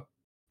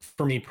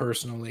for me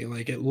personally,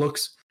 like it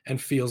looks and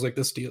feels like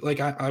the Steel. Like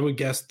I would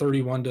guess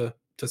 31-7.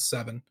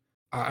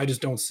 I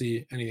just don't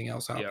see anything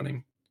else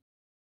happening.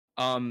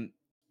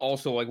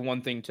 Also, like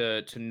one thing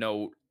to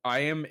note, I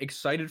am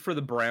excited for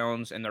the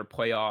Browns and their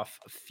playoff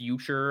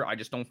future. I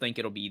just don't think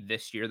it'll be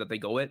this year that they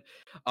go it.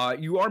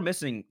 You are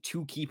missing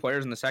two key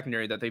players in the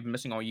secondary that they've been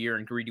missing all year,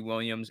 in Greedy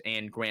Williams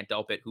and Grant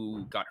Delpit,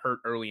 who got hurt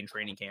early in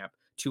training camp.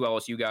 Two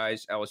LSU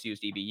guys, LSU's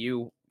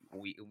DBU.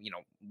 We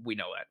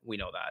know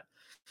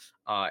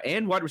that.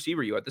 And wide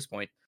receiver you at this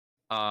point.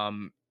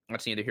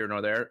 That's neither here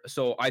nor there.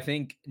 So I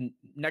think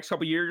next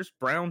couple years,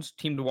 Browns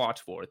team to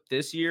watch for.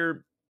 This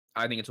year,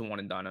 I think it's a one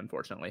and done,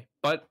 unfortunately.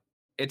 But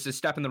it's a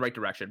step in the right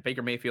direction.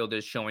 Baker Mayfield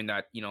is showing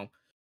that,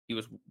 he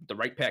was the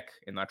right pick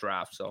in that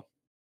draft. So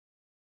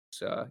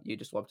you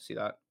just love to see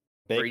that.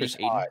 Baker's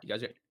hot. You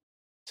guys it's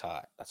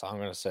hot. That's all I'm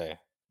going to say.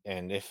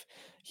 And if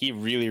he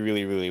really,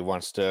 really, really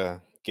wants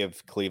to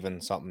give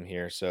Cleveland something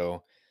here.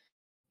 So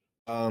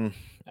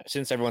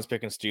since everyone's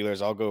picking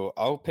Steelers,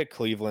 I'll pick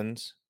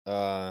Cleveland.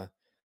 I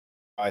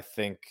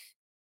think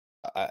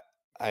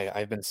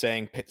I've been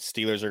saying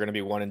Steelers are going to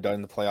be one and done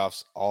in the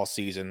playoffs all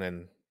season,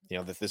 and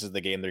this is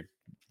the game this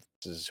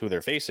is who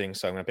they're facing,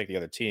 so I'm going to pick the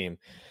other team.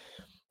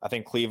 I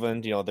think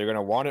Cleveland, they're going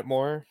to want it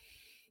more.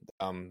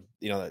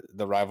 The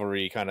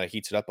rivalry kind of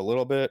heats it up a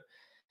little bit,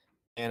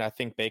 and I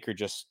think Baker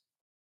just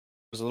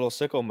was a little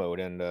sicko mode,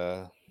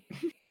 and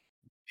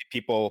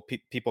people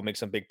make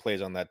some big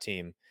plays on that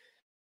team.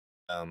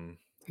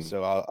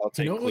 So I'll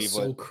take Cleveland. What's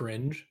so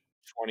cringe?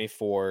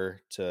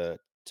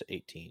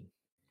 24-18.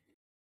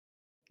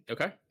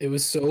 Okay. It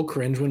was so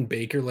cringe when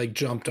Baker like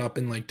jumped up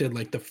and like did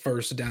like the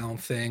first down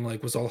thing,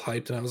 like was all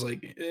hyped, and I was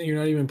like, you're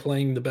not even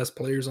playing the best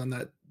players on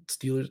that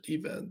Steelers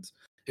defense.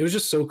 It was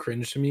just so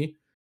cringe to me.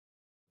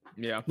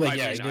 Yeah. Like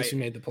I guess you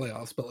made the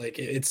playoffs, but like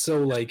it's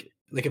so like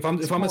if I'm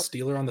a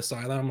Steeler on the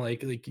sideline, I'm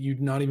like you're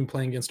not even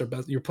playing against our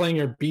best. You're playing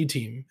our B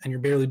team and you're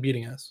barely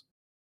beating us.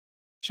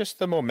 Just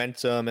the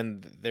momentum,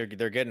 and they're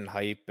getting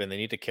hype, and they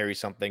need to carry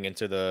something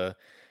into the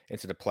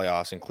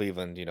playoffs. In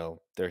Cleveland,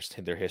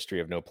 their history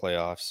of no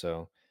playoffs,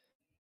 so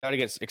gotta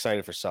get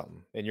excited for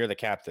something. And you're the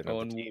captain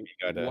of the team.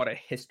 What a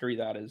history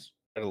that is.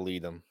 Gotta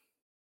lead them.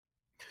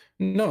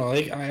 No,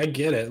 like I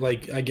get it.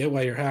 Like I get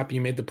why you're happy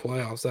you made the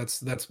playoffs.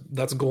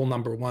 That's goal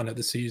number one of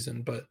the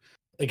season. But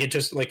like it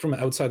just like from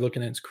outside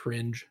looking in, it's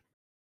cringe.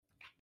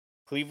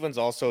 Cleveland's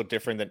also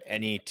different than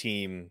any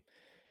team,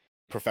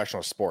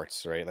 professional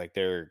sports, right? Like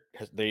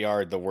they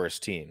are the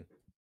worst team.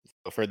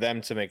 So for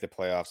them to make the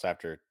playoffs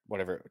after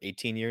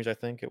 18 years, I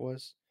think it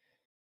was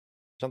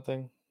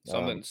something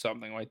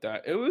like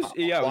that. It was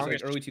it was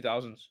like early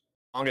 2000s.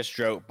 Longest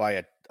drought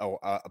by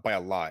a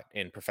lot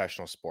in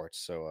professional sports.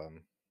 So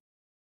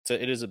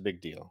it is a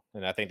big deal,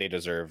 and I think they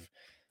deserve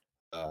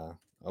a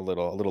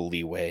little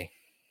leeway.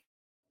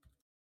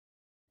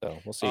 So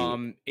we'll see.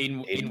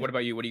 Aiden, what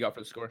about you? What do you got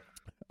for the score?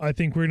 I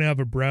think we're gonna have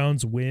a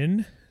Browns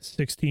win,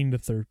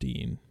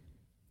 16-13.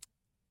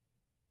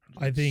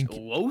 I think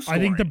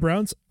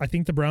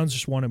the Browns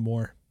just want it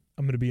more.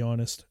 I'm gonna be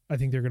honest. I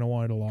think they're gonna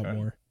want it a lot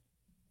more.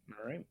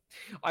 All right.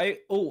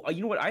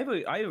 You know what?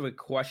 I have a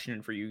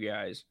question for you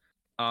guys.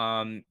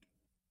 Odell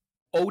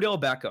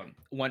Beckham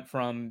went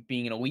from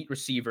being an elite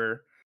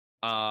receiver,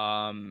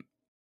 to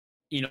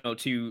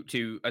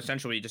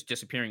essentially just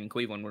disappearing in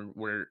Cleveland,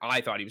 where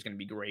I thought he was going to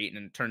be great,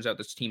 and it turns out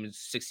this team is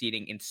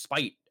succeeding in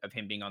spite of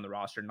him being on the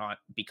roster, not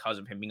because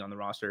of him being on the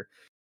roster.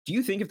 Do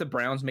you think if the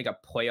Browns make a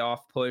playoff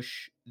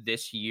push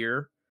this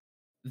year,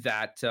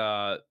 that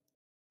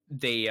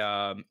they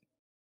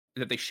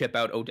ship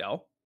out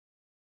Odell?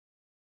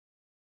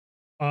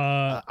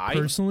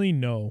 Personally,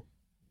 no.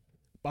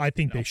 I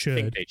think they should.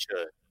 I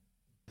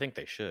think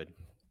they should.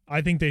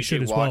 I think they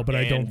should as well, but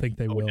I don't think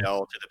they will.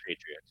 Odell to the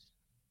Patriots.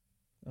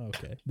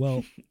 Okay.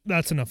 Well,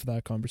 that's enough of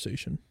that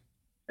conversation.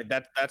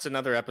 That's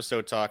another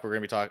episode talk. We're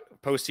going to be talking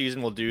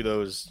postseason. We'll do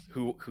those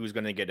who's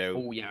going to get out.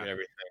 Oh yeah, and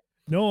everything.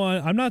 No,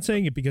 I'm not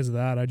saying it because of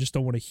that. I just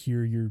don't want to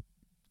hear your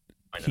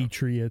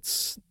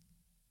Patriots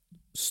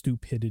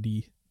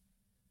stupidity.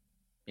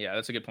 Yeah,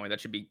 that's a good point.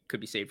 That could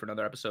be saved for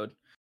another episode.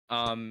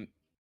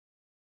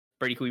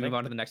 Brady, can we move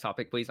on to the next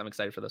topic, please? I'm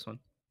excited for this one.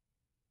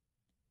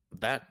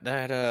 That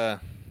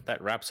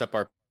wraps up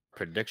our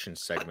prediction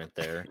segment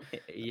there.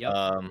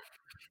 Yep.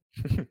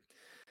 We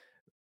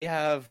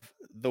have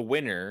the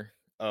winner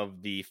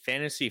of the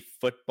Fantasy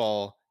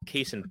Football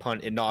Case and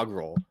Punt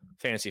inaugural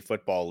Fantasy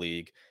Football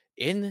League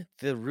in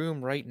the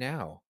room right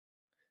now.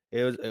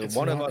 It was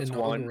one of us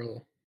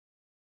won.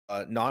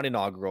 Not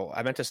inaugural.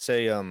 I meant to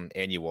say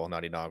annual,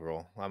 not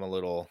inaugural. I'm a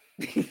little.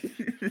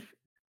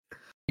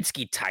 It's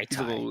tie.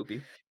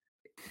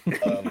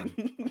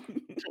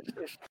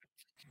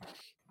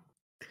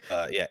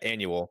 Yeah,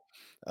 annual.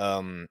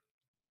 I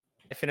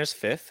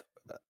finished 5th.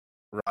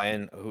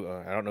 Ryan, who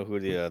I don't know who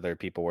the other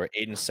people were.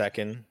 Aiden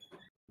 2nd,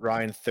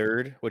 Ryan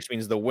 3rd, which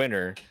means the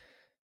winner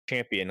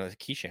champion was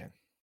Keishan.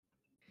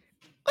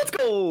 Let's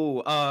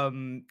go.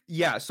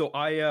 Yeah. So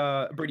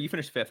Brady, you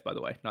finished 5th, by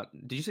the way. Not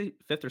did you say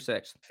 5th or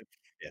 6th?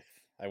 5th.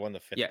 I won the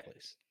 5th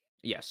place.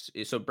 Yes.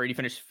 So Brady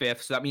finished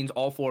 5th. So that means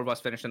all 4 of us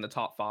finished in the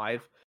top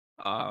 5.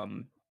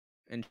 And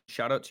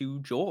shout out to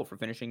Joel for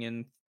finishing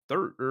in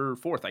 3rd or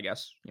 4th, I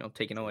guess.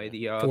 Taking away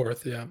the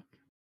 4th, yeah.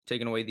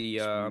 Taking away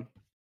the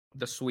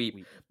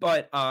sweep.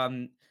 But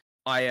I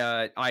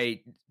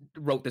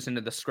wrote this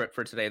into the script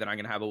for today that I'm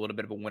going to have a little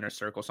bit of a winner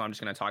circle. So I'm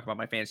just going to talk about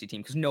my fantasy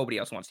team because nobody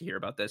else wants to hear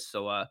about this.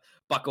 So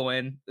buckle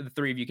in. The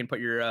 3 of you can put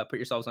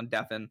yourselves on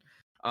death. And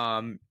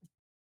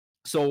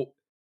so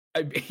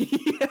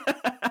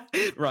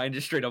Ryan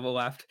just straight up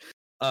laughed.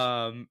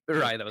 Ryan,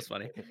 that was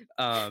funny.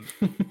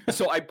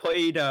 So I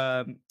played,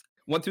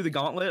 went through the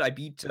gauntlet. I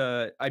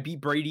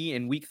beat Brady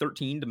in week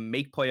 13 to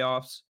make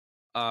playoffs.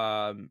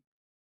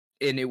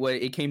 And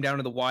it came down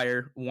to the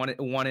wire. Won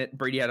it.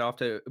 Brady got off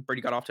to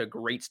a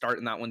great start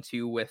in that one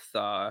too with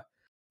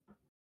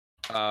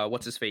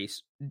what's his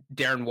face,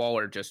 Darren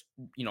Waller, just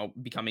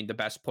becoming the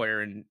best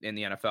player in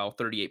the NFL,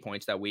 38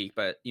 points that week,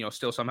 but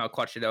still somehow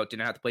clutched it out.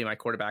 Didn't have to play my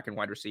quarterback and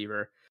wide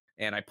receiver,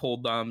 and I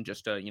pulled them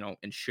just to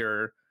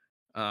ensure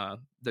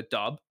the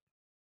dub.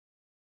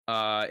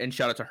 And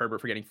shout out to Herbert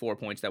for getting 4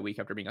 points that week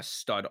after being a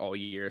stud all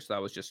year. So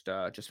that was just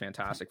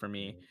fantastic for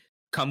me.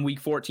 Come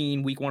week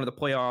 14, week 1 of the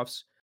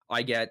playoffs,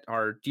 I get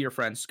our dear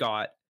friend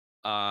Scott.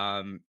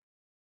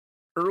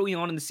 Early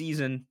on in the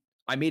season,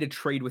 I made a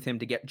trade with him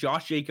to get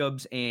Josh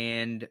Jacobs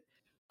and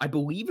I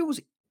believe it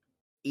was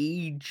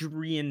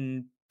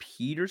Adrian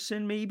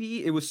Peterson.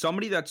 Maybe it was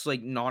somebody that's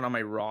like not on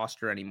my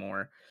roster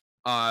anymore.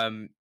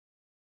 And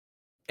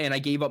I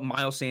gave up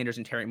Miles Sanders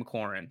and Terry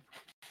McLaurin.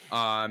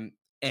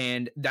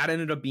 And that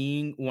ended up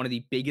being one of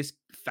the biggest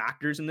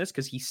factors in this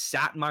because he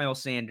sat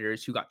Miles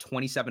Sanders, who got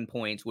 27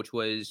 points, which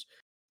was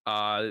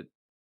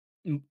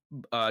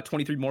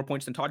 23 more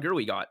points than Todd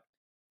Gurley got.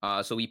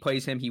 So he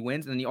plays him, he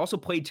wins. And then he also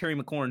played Terry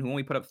McLaurin, who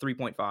only put up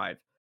 3.5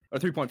 or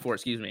 3.4,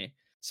 excuse me.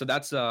 So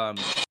that's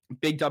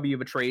big W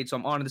of a trade. So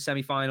I'm on to the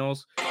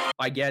semifinals.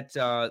 I get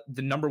the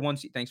number 1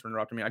 seed. Thanks for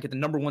interrupting me. I get the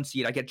number 1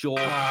 seed. I get Joel.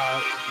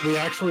 We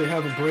actually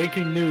have a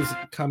breaking news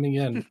coming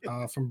in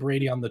from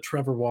Brady on the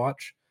Trevor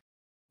Watch.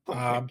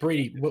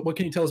 Brady, what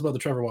can you tell us about the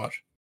Trevor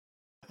Watch?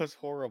 That was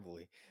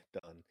horribly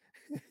done.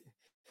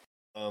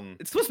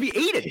 It's supposed to be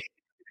Aiden.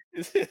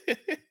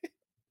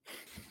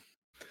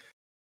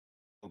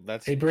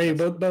 Hey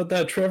Brady, about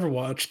that Trevor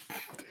Watch.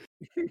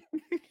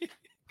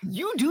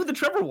 You do the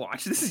Trevor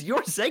Watch. This is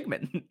your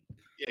segment.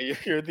 Yeah,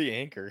 you're the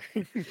anchor.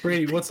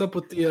 Brady, what's up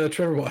with the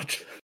Trevor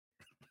Watch?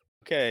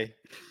 Okay.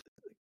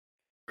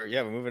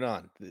 Yeah, we're moving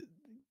on.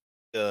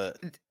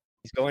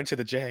 He's going to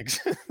the Jags.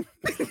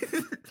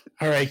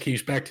 All right,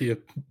 Keish, back to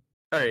you.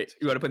 All right,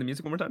 you want to play the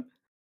music one more time?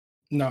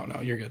 No,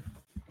 you're good.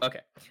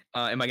 Okay.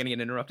 Am I going to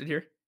get interrupted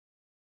here?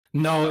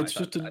 No, it's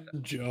just a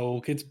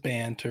joke. It's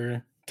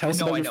banter. Tell us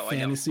about your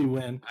fantasy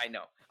win. I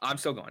know. I'm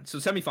still going. So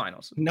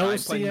semifinals. No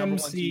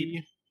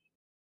CMC.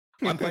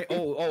 I'm playing.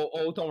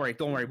 Oh! Don't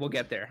worry. We'll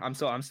get there. I'm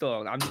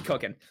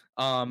cooking.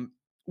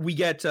 We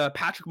get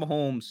Patrick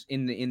Mahomes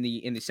in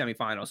the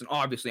semifinals, and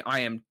obviously, I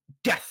am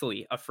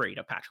deathly afraid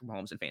of Patrick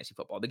Mahomes in fantasy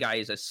football. The guy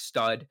is a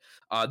stud.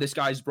 This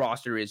guy's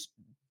roster is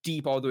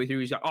deep all the way through.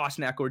 He's got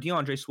Austin Eckler,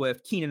 DeAndre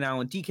Swift, Keenan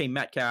Allen, DK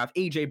Metcalf,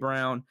 AJ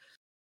Brown,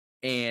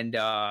 and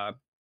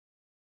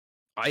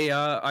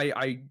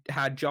I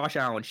had Josh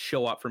Allen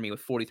show up for me with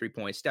 43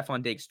 points,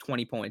 Stephon Diggs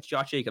 20 points,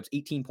 Josh Jacobs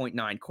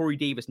 18.9, Corey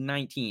Davis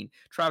 19,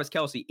 Travis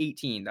Kelce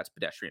 18. That's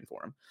pedestrian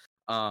for him.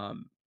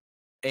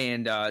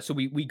 So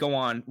we go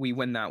on, we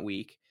win that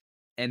week,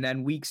 and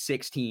then week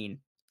 16.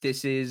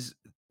 This is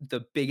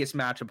the biggest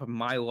matchup of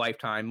my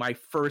lifetime. My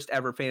first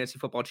ever fantasy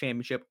football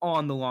championship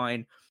on the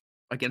line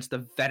against the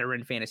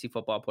veteran fantasy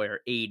football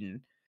player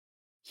Aiden.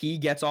 He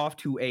gets off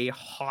to a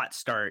hot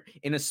start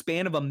in a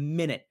span of a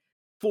minute.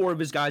 4 of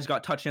his guys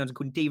got touchdowns,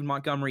 including David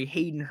Montgomery,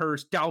 Hayden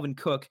Hurst, Dalvin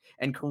Cook,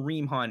 and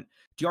Kareem Hunt.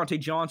 Deontay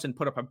Johnson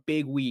put up a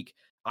big week.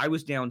 I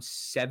was down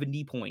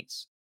 70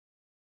 points.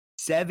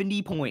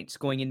 70 points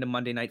going into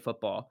Monday Night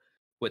Football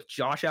with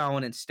Josh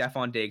Allen and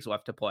Stephon Diggs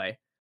left to play.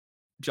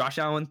 Josh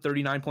Allen,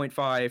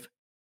 39.5.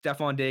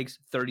 Stephon Diggs,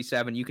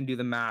 37. You can do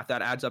the math.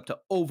 That adds up to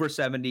over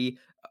 70,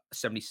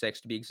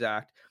 76 to be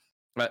exact,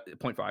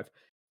 0.5.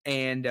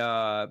 And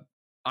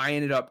I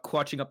ended up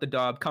clutching up the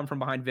dub, come from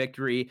behind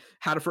victory.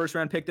 Had a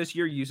first-round pick this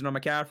year using on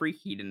McCaffrey.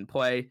 He didn't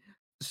play.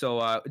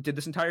 So did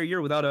this entire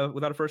year without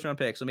a first-round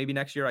pick. So maybe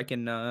next year I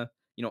can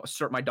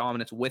assert my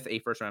dominance with a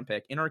first-round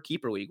pick in our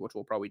keeper league, which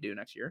we'll probably do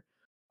next year.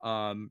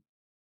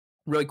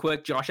 Really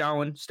quick, Josh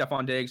Allen,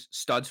 Stephon Diggs,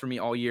 studs for me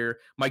all year.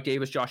 Mike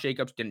Davis, Josh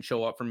Jacobs didn't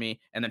show up for me.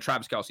 And then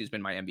Travis Kelce has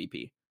been my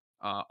MVP.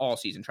 All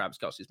season, Travis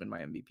Kelce has been my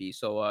MVP.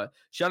 So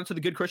shout out to the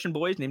Good Christian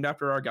Boys, named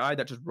after our guy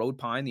that just rode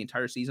pine the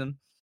entire season.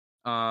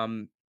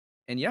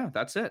 And yeah,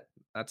 that's it.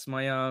 That's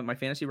my my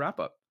fantasy wrap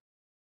up.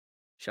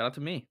 Shout out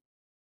to me.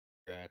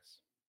 Congrats.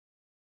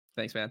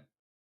 Thanks, man.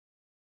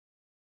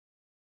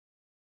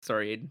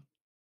 Sorry, Aiden.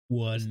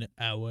 1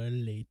 hour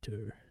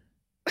later.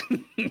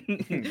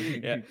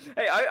 Yeah.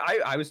 Hey,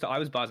 I was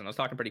buzzing. I was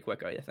talking pretty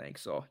quick, I think.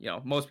 So,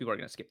 most people are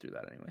gonna skip through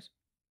that anyways.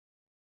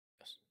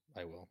 Yes,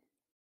 I will.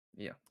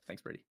 Yeah.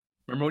 Thanks, Brady.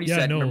 Remember when you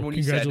said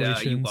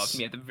you loved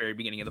me at the very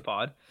beginning of the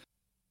pod?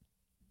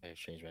 I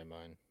changed my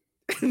mind.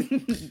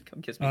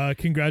 Come kiss me.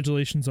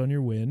 Congratulations on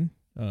your win.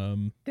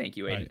 Thank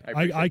you, Aiden.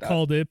 I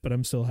called it, but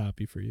I'm still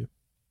happy for you.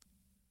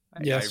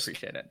 I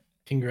appreciate it.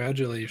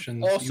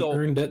 Congratulations. Also, you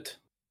earned it.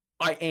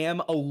 I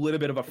am a little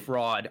bit of a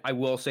fraud. I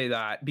will say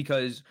that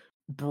because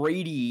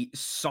Brady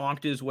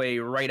sonked his way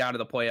right out of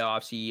the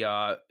playoffs. He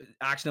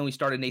accidentally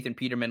started Nathan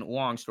Peterman.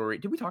 Long story.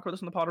 Did we talk about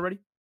this in the pod already?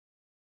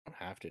 I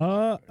don't have to.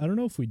 I don't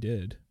know if we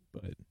did,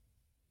 but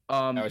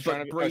I was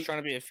trying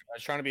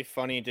to be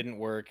funny. It didn't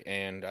work,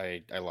 and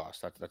I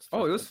lost. That's it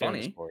was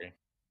funny. Story.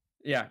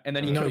 Yeah, and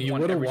then you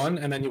would have won,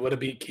 and then you would have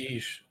beat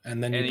Quiche,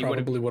 and then you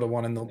probably would have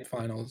won in the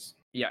finals.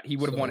 Yeah, he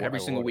would have won every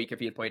single week if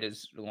he had played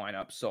his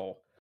lineup. So,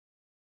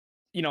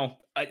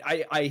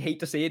 I hate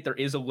to say it, there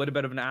is a little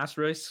bit of an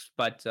asterisk,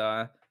 but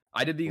I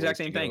did the exact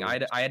same thing. I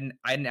had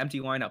an empty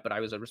lineup, but I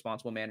was a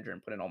responsible manager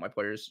and put in all my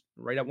players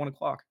right at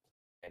 1:00.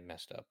 I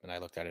messed up, and I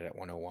looked at it at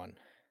 1:01.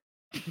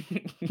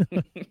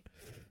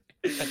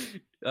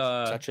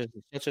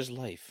 Such is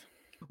life.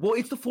 Well,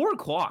 it's the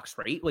 4:00s,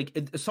 right? Like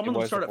some of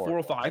them start at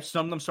 4:05,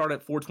 some of them start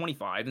at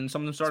 4:25, and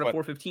some of them start at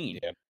 4:15.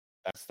 Yeah,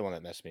 that's the one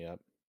that messed me up.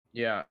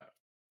 Yeah.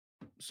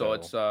 So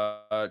it's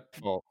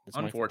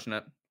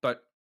unfortunate,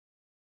 but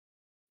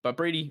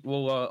Brady,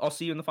 I'll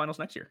see you in the finals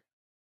next year.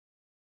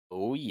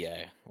 Oh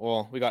yeah.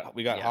 Well, we got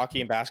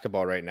hockey and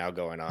basketball right now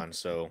going on,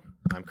 so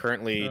I'm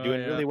currently doing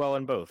really well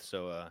in both.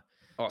 So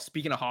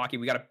speaking of hockey,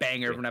 we got a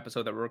banger of an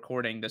episode that we're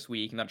recording this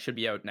week, and that should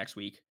be out next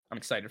week. I'm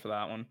excited for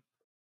that one.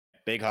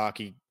 Big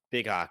hockey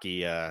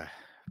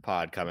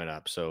pod coming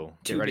up. So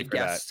get ready for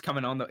guests that.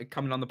 coming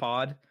on the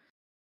pod.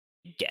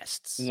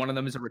 Guests. One of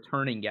them is a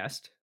returning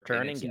guest.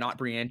 Not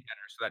Brienne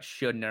Jenner, so that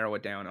should narrow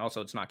it down.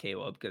 Also, it's not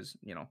Caleb because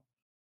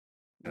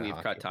we've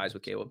cut ties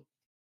with Caleb.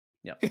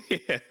 Yeah.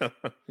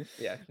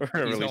 Yeah.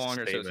 He's no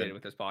longer associated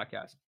with this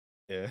podcast.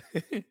 Yeah.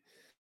 I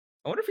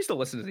wonder if he still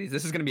listens to these.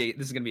 This is gonna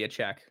be a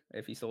check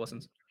if he still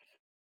listens.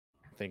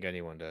 I don't think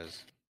anyone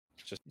does.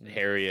 It's just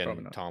Harry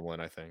and Tomlin,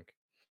 I think.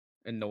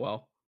 And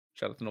Noel.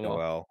 Shout out to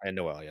Noel.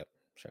 Yep.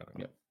 Shout out.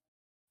 Yep.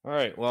 All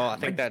right. Well, I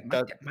think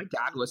my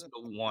dad listened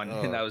to one,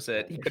 and that was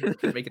it. He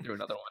couldn't make it through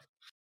another one.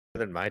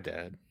 Better than my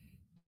dad.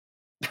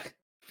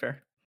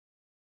 Fair.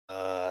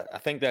 I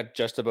think that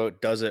just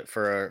about does it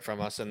from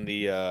us in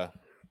the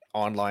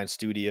online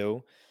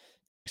studio.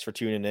 Thanks for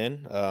tuning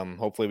in.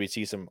 Hopefully we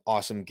see some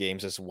awesome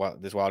games this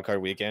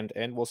wildcard weekend,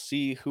 and we'll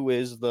see who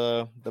is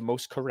the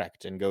most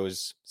correct and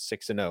goes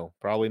 6-0.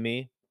 Probably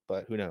me,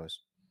 but who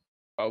knows?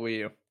 Probably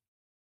you.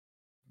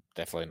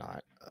 Definitely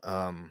not.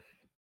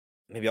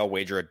 Maybe I'll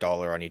wager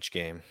 $1 on each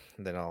game,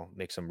 and then I'll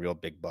make some real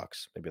big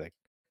bucks. Maybe like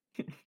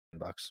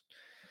 $10.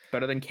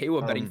 Better than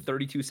Caleb betting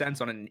 32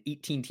 cents on an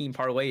 18-team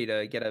parlay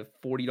to get a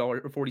 $40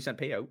 or 40-cent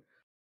payout.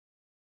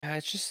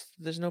 It's just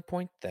there's no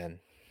point then.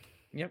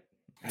 Yep,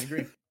 I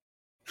agree.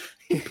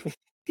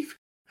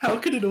 How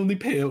could it only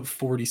pay out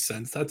 40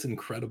 cents? That's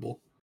incredible.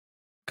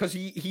 Because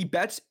he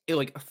bets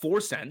like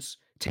 4 cents,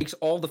 takes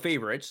all the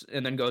favorites,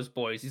 and then goes,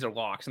 boys, these are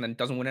locks, and then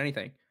doesn't win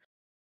anything.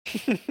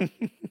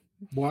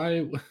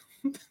 Why?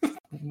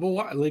 Well,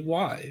 why? Like,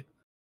 why?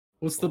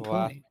 What's the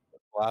point?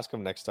 We'll ask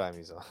him next time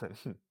he's on.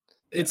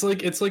 It's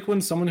like when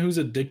someone who's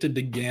addicted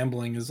to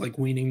gambling is like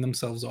weaning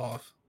themselves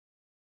off.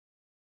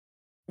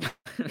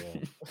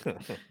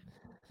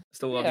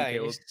 Still love you,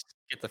 Caleb.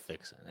 Get the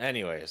fix.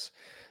 Anyways,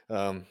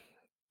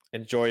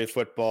 enjoy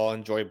football,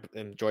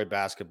 enjoy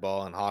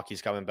basketball, and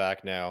hockey's coming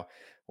back now.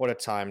 What a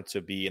time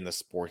to be in the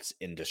sports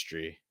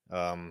industry.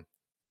 From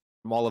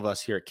all of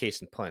us here at Case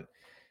and Punt,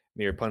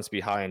 may your punts be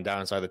high and down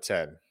inside the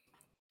 10. All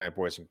right,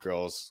 boys and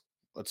girls,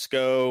 let's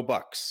go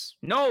Bucks.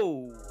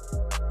 No.